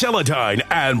Fridays with Seletine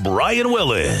and Brian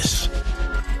Willis.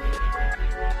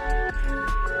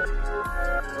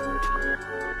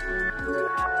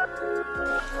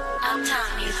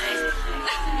 Uptown music.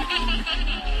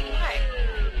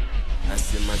 I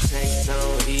see my tanks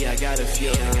on E, I gotta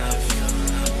feel love.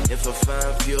 If I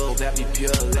find fuel, that be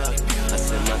pure love. I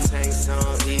see my tanks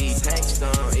on E, tanks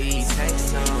on E,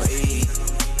 tanks on E.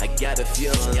 I gotta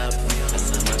feel love. I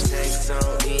see my tanks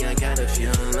on E, I gotta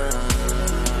feel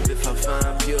love. If I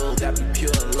find fuel, that be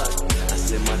pure love. I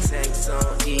see my tanks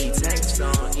on E, tanks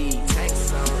on E,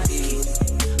 tanks on E.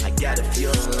 I gotta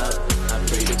feel love. I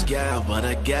pray to God, what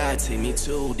I got, take me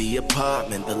to the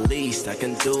apartment. The least I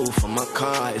can do for my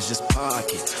car is just park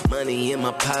it. Money in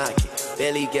my pocket,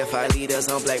 barely get 5 liters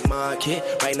on black market.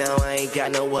 Right now I ain't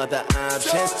got no other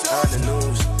options. On the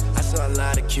news, I saw a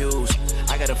lot of cues.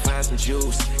 I gotta find some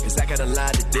juice, cause I got a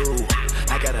lot to do.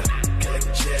 I gotta collect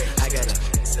a check, I gotta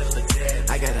settle the debt,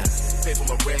 I gotta pay for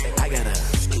my rent, I gotta.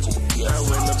 I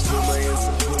went up to my and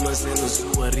some Pumas in the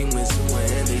sewer,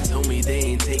 and they told me they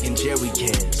ain't taking jerry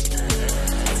cans.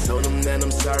 I told them that I'm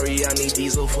sorry, I need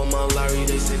diesel for my lorry.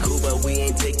 They said cool, but we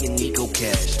ain't taking Nico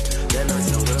cash. Then I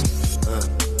told them,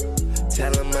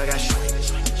 tell them I got strike.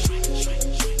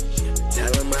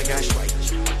 Tell them I got strike.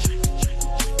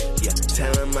 Yeah,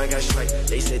 tell them I got strike.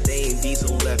 They said they ain't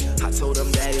diesel left. I told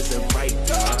them that isn't right.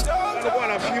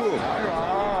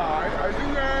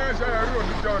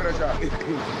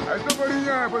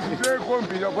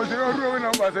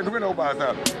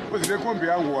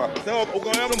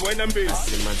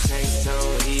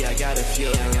 I gotta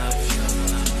feel love.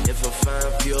 If I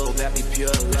find fuel, that be pure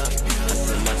love. I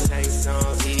see my tanks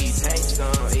on E, tanks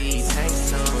on E,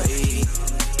 tanks on E.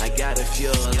 I gotta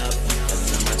feel love. I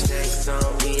see my tanks on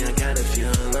E, I gotta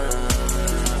feel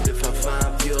love. If I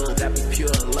find fuel, that be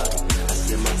pure love. I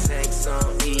see my tanks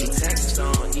on E, tanks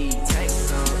on E,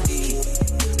 tanks on E.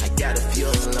 I gotta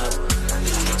feel love.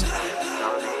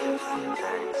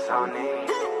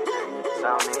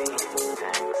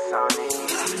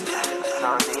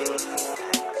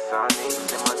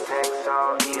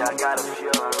 I gotta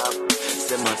feel love.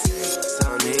 Send my tanks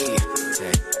on E,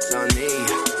 tanks on E,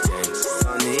 tanks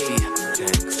on E,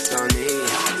 tanks on E,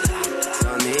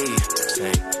 on E,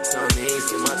 tanks on E.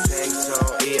 Send my tanks on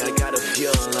E. I gotta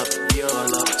feel love, feel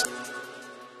love.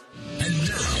 And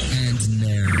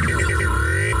now.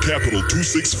 Capital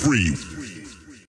 263